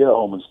to get a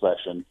home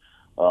inspection.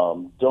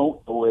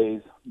 Don't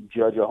always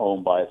judge a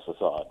home by its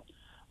facade.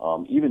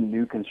 Even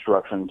new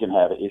construction can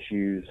have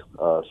issues,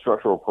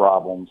 structural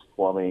problems,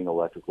 plumbing,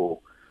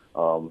 electrical.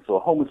 So a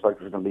home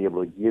inspector is going to be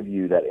able to give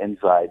you that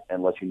insight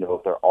and let you know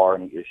if there are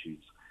any issues.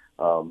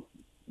 A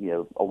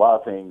lot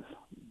of things,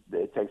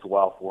 it takes a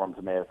while for them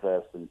to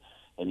manifest, and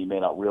you may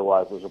not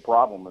realize there's a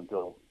problem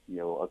until,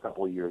 a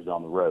couple of years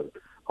down the road.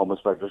 Home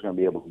inspector is going to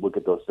be able to look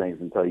at those things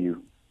and tell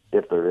you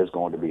if there is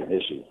going to be an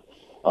issue.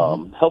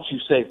 Helps you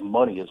save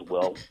money as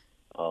well.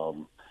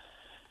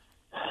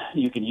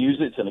 You can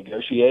use it to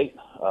negotiate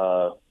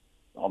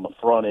on the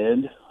front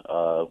end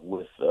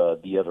with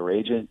the other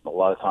agent. A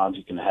lot of times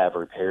you can have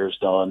repairs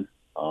done,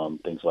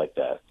 things like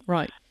that.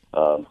 Right.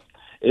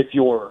 If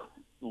you're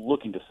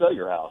looking to sell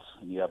your house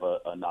and you have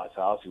a nice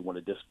house, you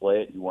want to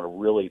display it, you want to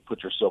really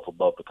put yourself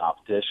above the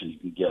competition, you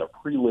can get a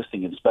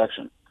pre-listing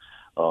inspection.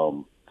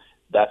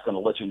 That's going to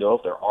let you know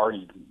if there are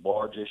any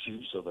large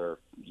issues, so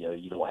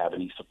you don't have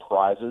any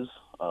surprises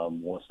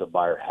once the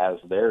buyer has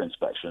their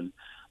inspection.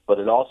 But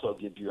it also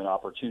gives you an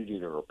opportunity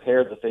to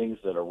repair the things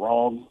that are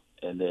wrong,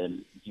 and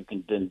then you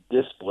can then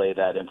display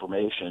that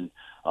information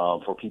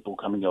for people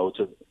coming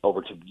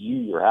over to view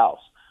your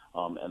house.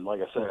 And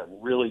like I said, it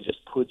really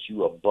just puts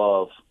you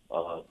above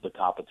the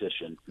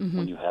competition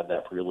when you have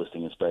that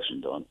pre-listing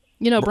inspection done.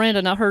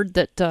 Brandon, I heard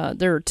that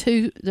there are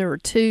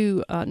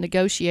two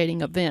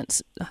negotiating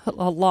events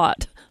a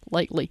lot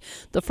lately.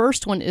 The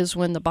first one is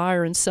when the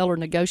buyer and seller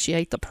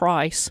negotiate the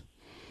price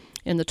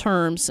and the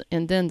terms,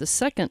 and then the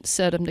second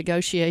set of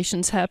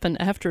negotiations happen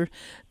after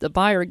the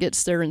buyer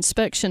gets their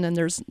inspection, and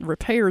there's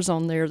repairs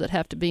on there that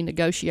have to be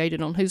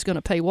negotiated on who's going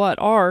to pay what,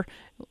 or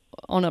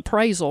on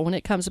appraisal when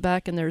it comes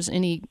back and there's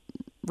any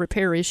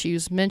repair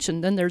issues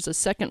mentioned, then there's a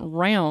second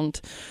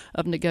round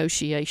of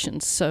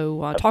negotiations.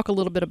 So talk a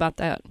little bit about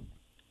that.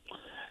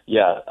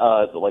 Yeah,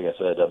 like I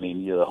said,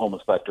 the home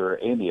inspector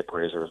and the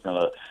appraiser is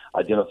going to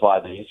identify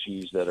the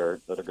issues that are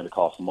going to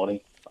cost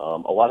money.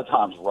 A lot of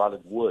times, rotted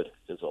wood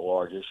is a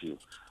large issue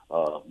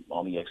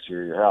on the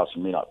exterior of your house.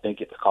 You may not think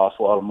it costs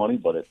a lot of money,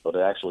 but it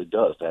actually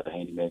does to have a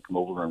handyman come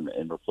over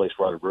and replace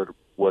rotted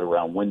wood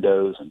around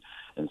windows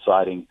and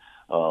siding.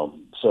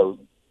 So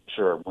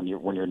sure, when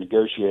you're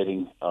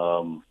negotiating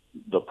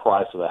the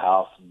price of the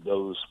house,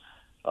 those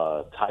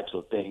types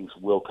of things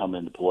will come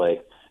into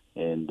play,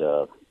 and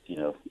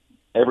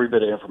every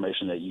bit of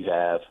information that you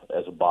have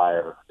as a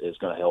buyer is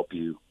going to help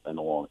you in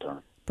the long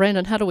term.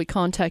 Brandon, how do we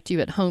contact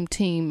you at Home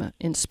Team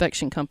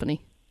Inspection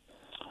Company?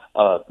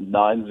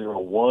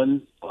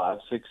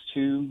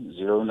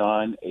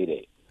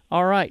 901-562-0988.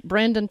 All right,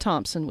 Brandon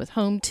Thompson with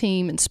Home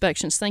Team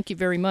Inspections. Thank you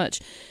very much.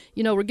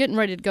 We're getting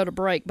ready to go to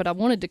break, but I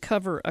wanted to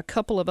cover a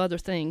couple of other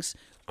things.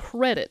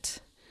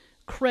 Credit.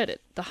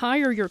 The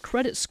higher your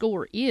credit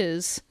score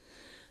is,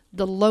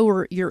 the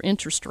lower your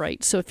interest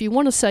rate. So if you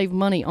want to save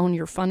money on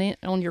your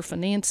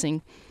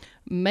financing,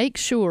 make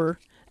sure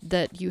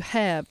that you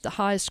have the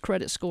highest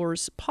credit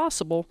scores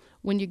possible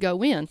when you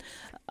go in.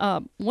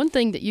 One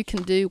thing that you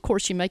can do, of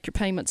course, you make your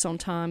payments on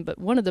time, but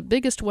one of the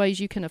biggest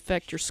ways you can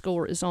affect your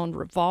score is on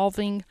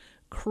revolving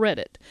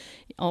credit,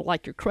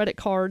 like your credit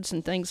cards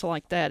and things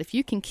like that. If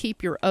you can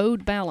keep your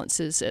owed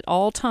balances at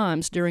all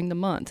times during the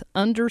month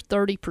under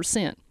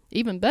 30%,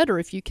 even better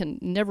if you can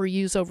never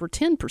use over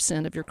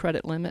 10% of your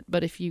credit limit,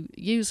 but if you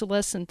use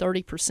less than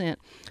 30%,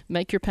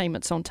 make your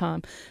payments on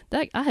time.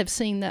 I have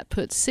seen that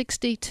put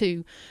 60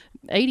 to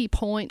 80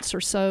 points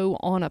or so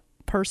on a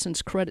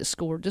person's credit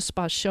score just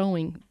by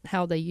showing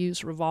how they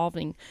use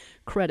revolving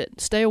credit.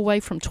 Stay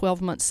away from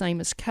 12 months same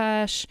as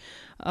cash.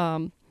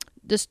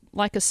 just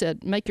like I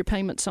said, make your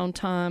payments on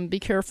time. Be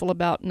careful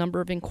about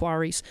number of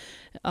inquiries.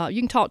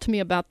 You can talk to me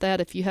about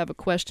that if you have a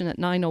question at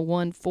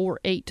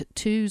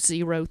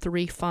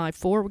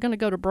 901-482-0354. We're going to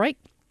go to break.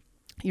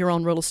 You're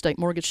on Real Estate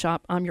Mortgage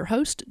Shop. I'm your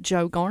host,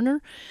 Joe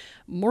Garner,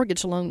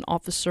 mortgage loan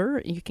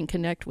officer. You can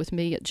connect with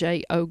me at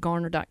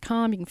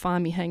jogarner.com. You can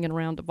find me hanging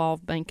around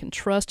Evolve Bank and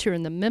Trust here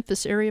in the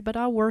Memphis area, but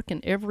I work in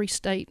every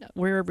state.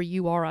 Wherever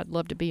you are, I'd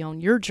love to be on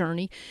your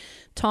journey.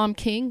 Tom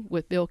King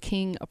with Bill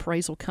King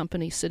Appraisal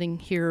Company sitting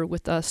here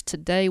with us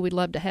today. We'd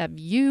love to have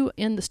you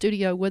in the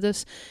studio with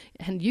us,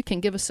 and you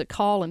can give us a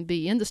call and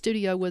be in the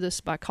studio with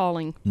us by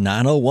calling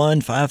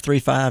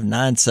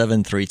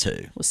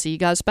 901-535-9732. We'll see you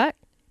guys back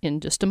in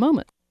just a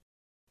moment.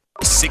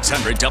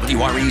 600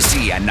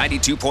 WREC and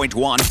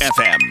 92.1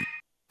 FM.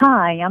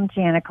 Hi, I'm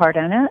Jana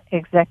Cardona,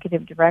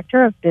 Executive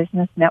Director of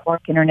Business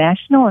Network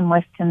International in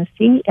West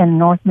Tennessee and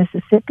North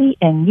Mississippi,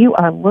 and you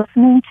are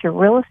listening to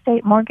Real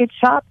Estate Mortgage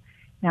Shop.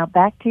 Now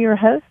back to your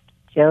host,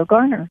 Joe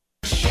Garner.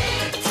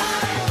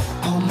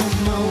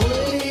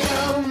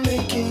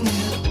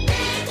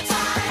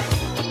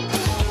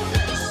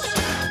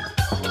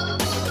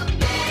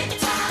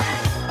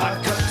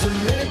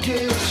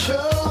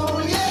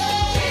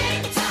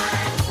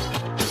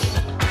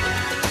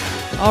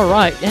 All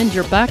right, and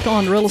you're back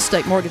on Real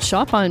Estate Mortgage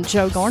Shop. I'm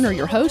Joe Garner,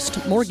 your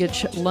host,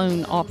 mortgage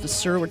loan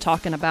officer. We're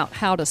talking about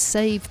how to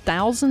save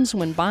thousands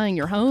when buying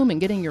your home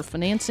and getting your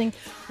financing.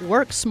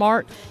 Work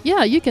smart.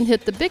 Yeah, you can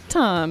hit the big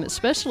time,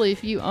 especially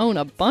if you own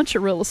a bunch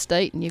of real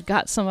estate and you've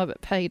got some of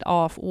it paid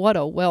off. What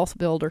a wealth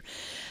builder.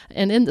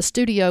 And in the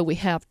studio, we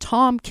have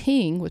Tom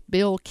King with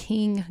Bill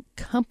King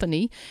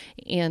Company,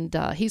 and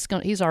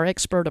he's our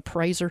expert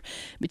appraiser.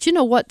 But you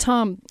know what,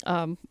 Tom?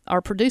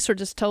 Our producer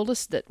just told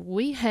us that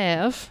we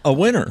have a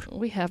winner.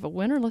 We have a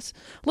winner. Let's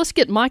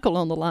get Michael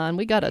on the line.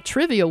 We got a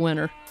trivia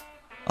winner.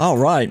 All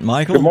right,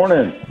 Michael. Good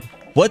morning.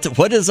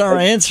 What is our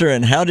answer,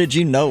 and how did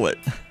you know it?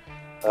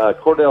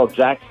 Cordell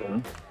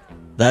Jackson.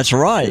 That's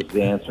right. Is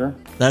the answer.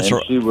 That's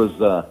right. She was.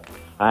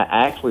 I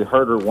actually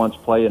heard her once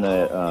play in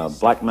a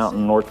Black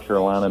Mountain, North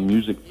Carolina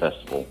music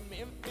festival.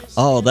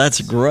 Oh,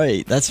 that's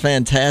great. That's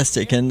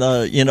fantastic. And,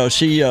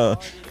 she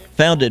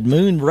founded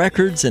Moon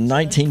Records in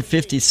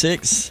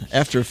 1956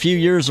 after a few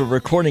years of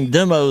recording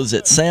demos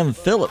at Sam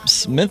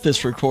Phillips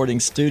Memphis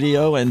Recording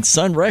Studio and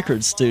Sun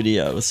Records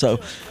Studio. So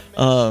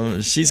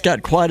she's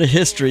got quite a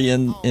history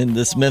in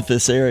this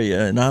Memphis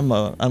area, and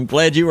I'm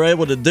glad you were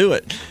able to do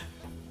it.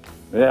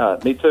 Yeah,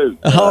 me too.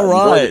 All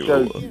right.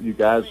 You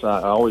guys,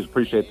 I always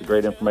appreciate the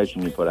great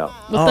information you put out.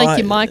 Well, thank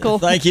you, Michael.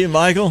 Thank you,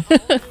 Michael.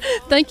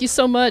 Thank you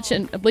so much.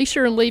 And be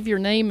sure and leave your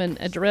name and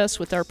address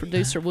with our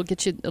producer. We'll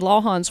get you,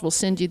 Lawhons will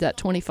send you that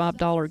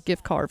 $25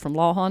 gift card from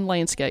Lawhon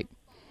Landscape.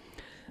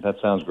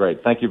 That sounds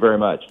great. Thank you very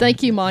much.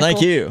 Thank you, Michael.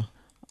 Thank you.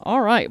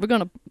 All right, we're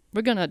gonna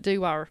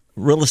do our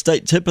real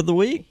estate tip of the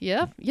week.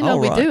 Yeah, we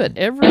do it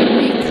every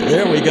week.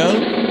 There we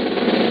go.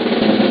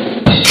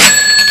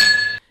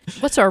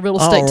 What's our real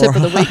estate tip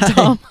of the week,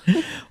 Tom?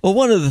 Well,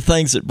 one of the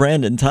things that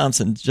Brandon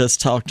Thompson just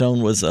talked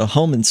on was a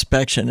home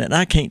inspection, and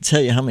I can't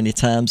tell you how many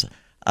times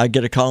I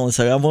get a call and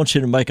say, I want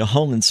you to make a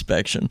home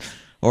inspection,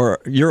 or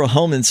you're a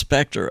home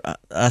inspector.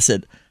 I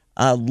said,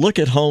 I look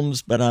at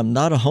homes, but I'm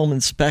not a home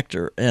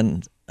inspector,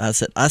 and I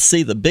said, I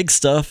see the big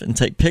stuff and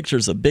take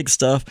pictures of big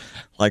stuff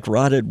like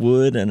rotted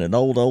wood and an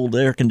old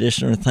air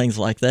conditioner and things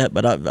like that.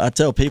 But I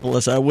tell people,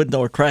 I wouldn't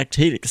know a cracked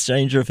heat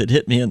exchanger if it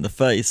hit me in the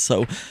face.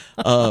 So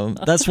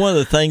that's one of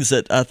the things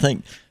that I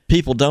think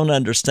people don't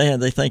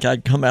understand. They think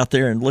I'd come out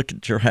there and look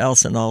at your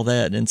house and all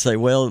that and say,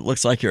 well, it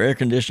looks like your air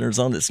conditioner's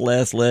on its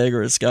last leg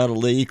or it's got a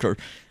leak or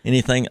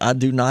anything. I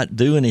do not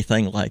do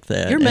anything like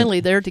that. You're mainly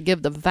there to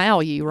give the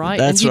value, right?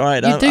 That's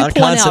right. I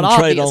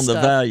concentrate on the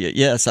value.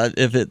 Yes,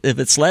 if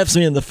it slaps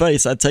me in the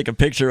face, I take a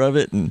picture of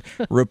it and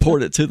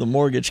report it to the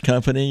mortgage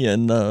company.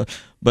 And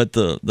but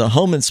the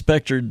home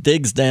inspector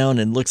digs down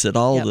and looks at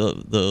all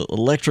the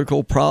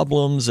electrical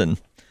problems and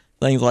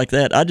things like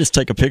that. I just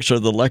take a picture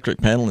of the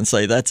electric panel and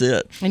say, that's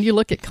it. And you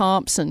look at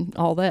comps and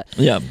all that.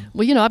 Yeah.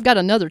 Well, I've got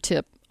another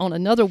tip on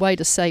another way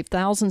to save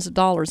thousands of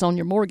dollars on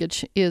your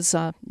mortgage is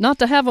not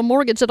to have a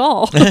mortgage at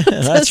all.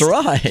 That's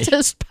right.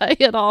 Just pay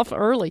it off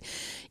early.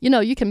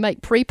 You can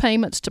make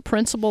prepayments to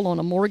principal on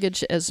a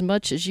mortgage as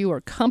much as you are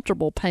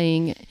comfortable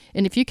paying.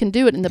 And if you can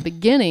do it in the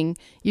beginning,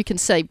 you can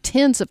save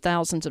tens of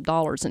thousands of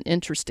dollars in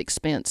interest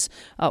expense.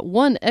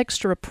 One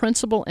extra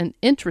principal and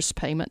interest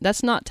payment,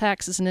 that's not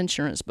taxes and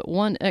insurance, but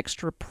one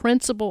extra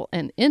principal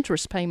and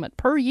interest payment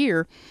per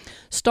year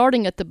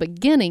starting at the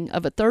beginning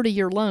of a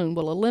 30-year loan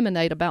will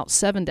eliminate about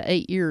 7 to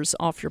 8 years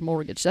off your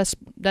mortgage.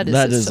 That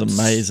is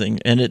amazing.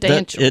 And it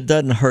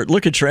doesn't hurt.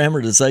 Look at your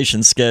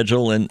amortization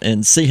schedule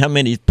and see how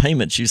many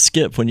payments you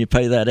skip when you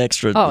pay that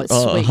extra $100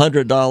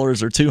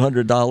 or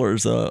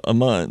 $200 a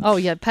month. Oh,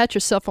 yeah, pat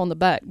yourself on the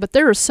back. But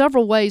there are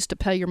several ways to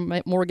pay your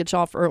mortgage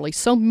off early.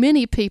 So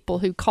many people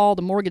who call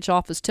the mortgage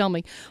office tell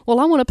me, well,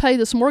 I want to pay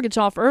this mortgage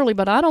off early,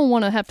 but I don't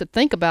want to have to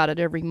think about it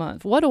every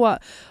month. What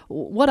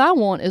I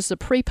want is the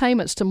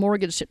prepayments to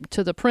mortgage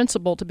to the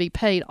principal to be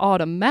paid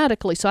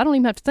automatically, so I don't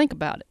even have to think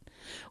about it.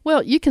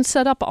 Well, you can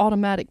set up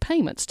automatic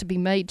payments to be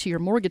made to your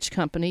mortgage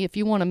company. If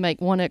you want to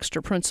make one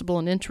extra principal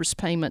and interest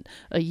payment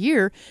a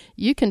year,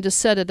 you can just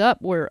set it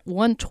up where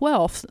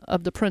 1/12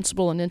 of the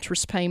principal and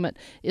interest payment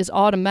is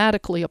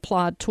automatically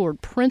applied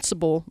toward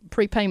principal,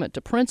 prepayment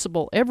to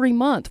principal every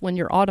month when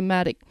your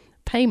automatic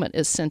payment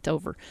is sent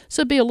over.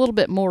 So it'd be a little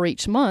bit more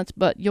each month,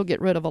 but you'll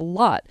get rid of a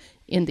lot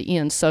in the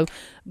end. So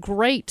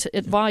great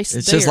advice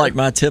It's there. just like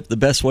my tip, the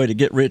best way to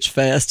get rich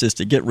fast is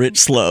to get rich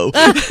slow.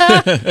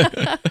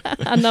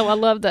 I know, I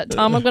love that,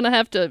 Tom. We're going to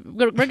have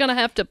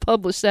to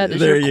publish that as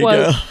There your you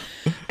quote. go.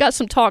 Got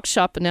some Talk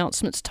Shop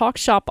announcements. Talk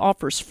Shop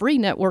offers free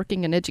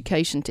networking and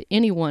education to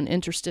anyone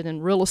interested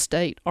in real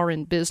estate or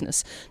in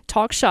business.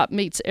 Talk Shop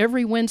meets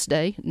every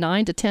Wednesday,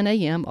 9 to 10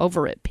 a.m.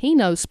 over at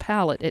Pino's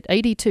Palette at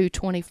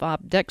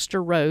 8225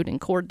 Dexter Road in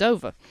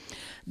Cordova.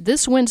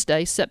 This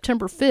Wednesday,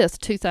 September 5th,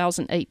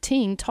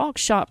 2018, Talk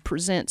Shop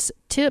presents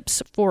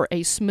Tips for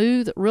a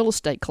Smooth Real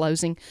Estate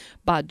Closing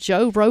by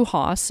Joe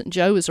Rojas.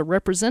 Joe is a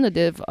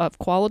representative of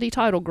Quality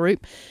Title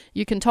Group.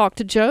 You can talk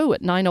to Joe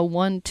at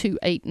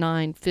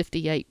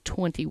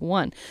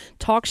 901-289-5821.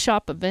 Talk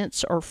Shop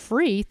events are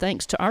free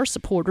thanks to our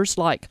supporters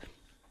like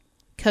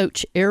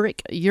Coach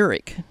Eric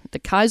Urick, the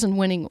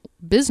Kaizen-winning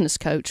business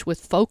coach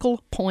with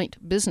Focal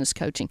Point Business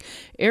Coaching.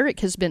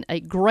 Eric has been a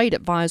great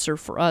advisor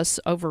for us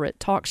over at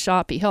Talk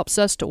Shop. He helps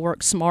us to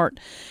work smart.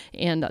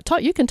 And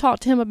you can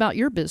talk to him about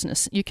your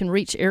business. You can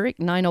reach Eric,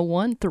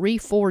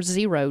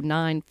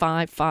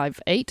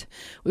 901-340-9558.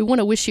 We want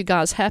to wish you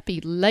guys happy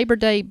Labor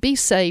Day. Be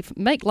safe.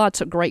 Make lots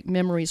of great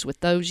memories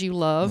with those you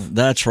love.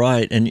 That's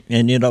right. And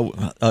you know,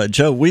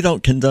 Joe, we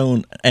don't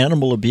condone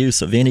animal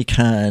abuse of any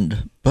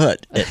kind.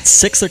 But at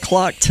 6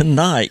 o'clock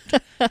tonight,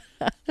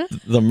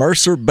 the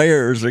Mercer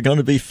Bears are going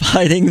to be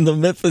fighting the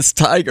Memphis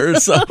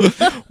Tigers. So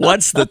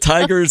watch the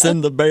Tigers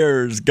and the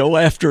Bears go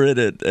after it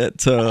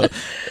at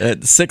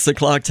 6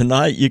 o'clock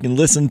tonight. You can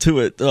listen to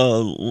it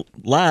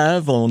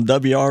live on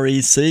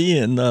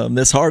WREC, and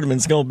Miss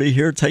Hardiman's going to be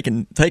here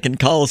taking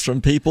calls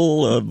from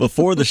people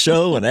before the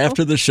show and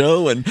after the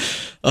show, and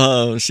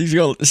she's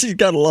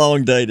got a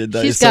long day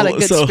today. She's got a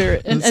good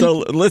spirit. So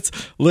let's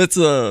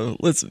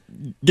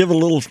give a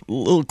little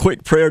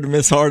quick prayer to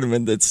Miss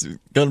Hardiman that's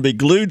going to be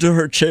glued to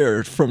her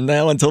chair from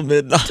now until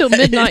midnight. Till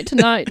midnight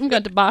tonight. I'm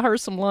going to buy her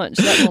some lunch.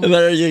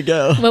 There you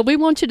go. Well, we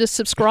want you to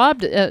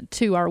subscribe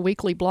to our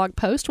weekly blog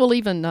post. We'll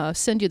even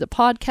send you the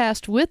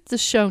podcast with the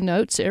show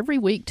notes every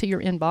week to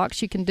your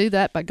inbox. You can do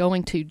that by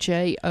going to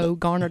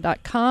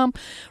jogarner.com.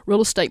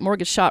 Real Estate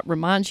Mortgage Shop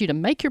reminds you to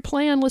make your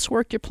plan. Let's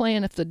work your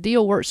plan. If the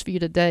deal works for you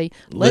today,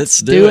 let's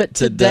do it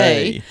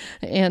today.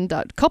 And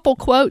a couple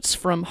quotes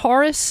from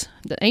Horace,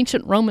 the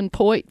ancient Roman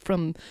poet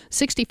from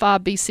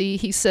 65 BC.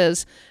 He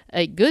says,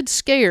 "A good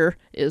scare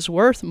is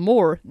worth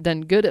more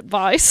than good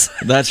advice."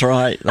 That's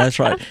right. That's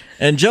right.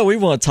 And Joe, we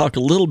want to talk a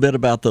little bit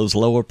about those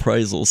low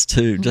appraisals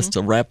too, just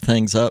to wrap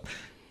things up.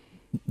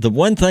 The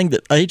one thing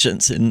that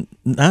agents and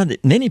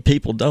many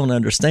people don't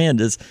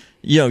understand is,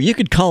 you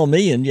could call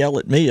me and yell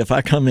at me if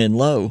I come in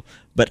low,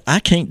 but I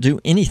can't do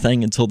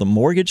anything until the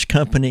mortgage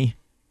company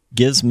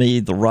gives me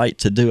the right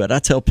to do it. I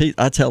tell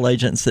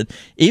agents that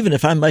even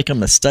if I make a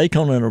mistake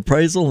on an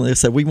appraisal and they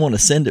say we want to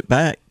send it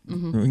back,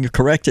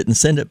 correct it and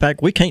send it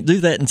back, we can't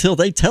do that until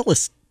they tell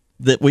us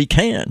that we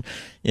can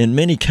in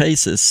many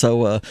cases.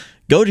 So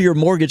go to your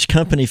mortgage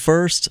company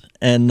first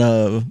and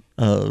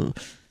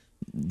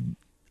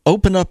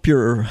open up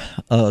your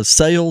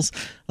sales,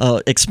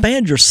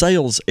 expand your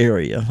sales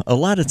area. A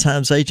lot of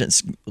times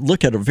agents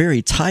look at a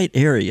very tight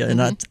area,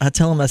 and I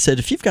tell them, I said,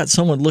 if you've got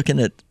someone looking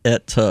at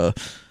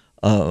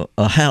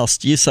a house,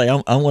 you say,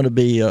 I want to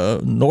be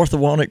north of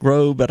Walnut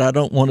Grove, but I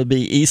don't want to be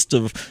east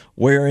of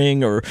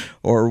Waring or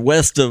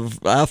west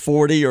of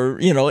I-40 or,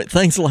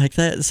 things like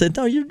that. I said,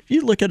 no, you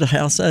look at a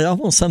house, I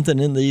want something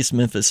in the East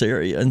Memphis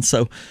area. And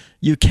so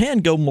you can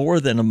go more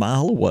than a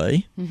mile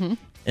away.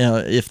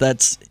 If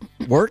that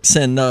works,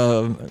 and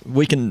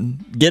we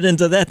can get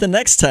into that the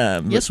next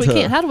time. Yes, we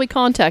can. How do we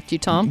contact you,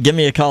 Tom? Give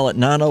me a call at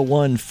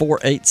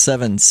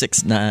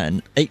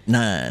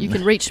 901-487-6989. You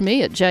can reach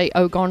me at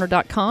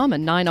jogarner.com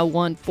and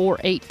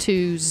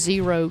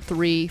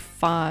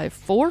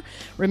 901-482-0354.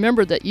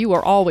 Remember that you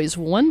are always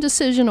one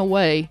decision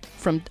away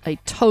from a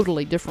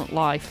totally different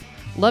life.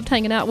 Loved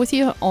hanging out with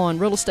you on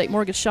Real Estate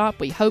Mortgage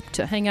Shop. We hope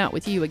to hang out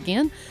with you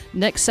again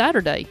next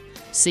Saturday.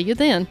 See you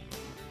then.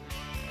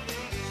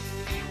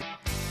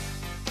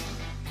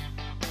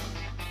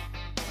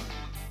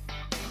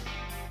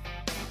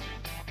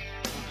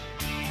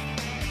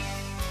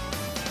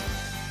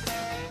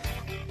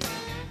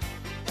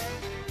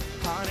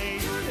 Honey,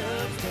 your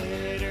love's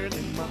better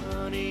than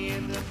money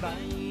in the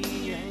bank.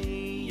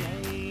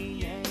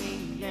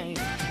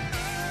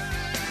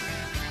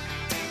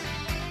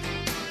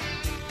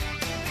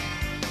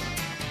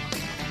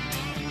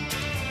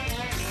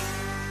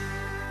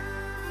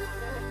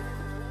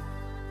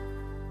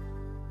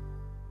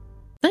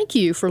 Thank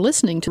you for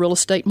listening to Real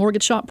Estate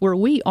Mortgage Shop, where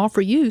we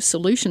offer you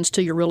solutions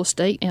to your real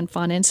estate and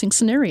financing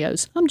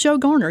scenarios. I'm Joe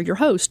Garner, your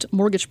host,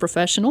 mortgage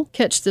professional.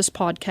 Catch this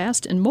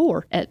podcast and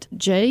more at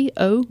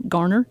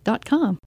jogarner.com.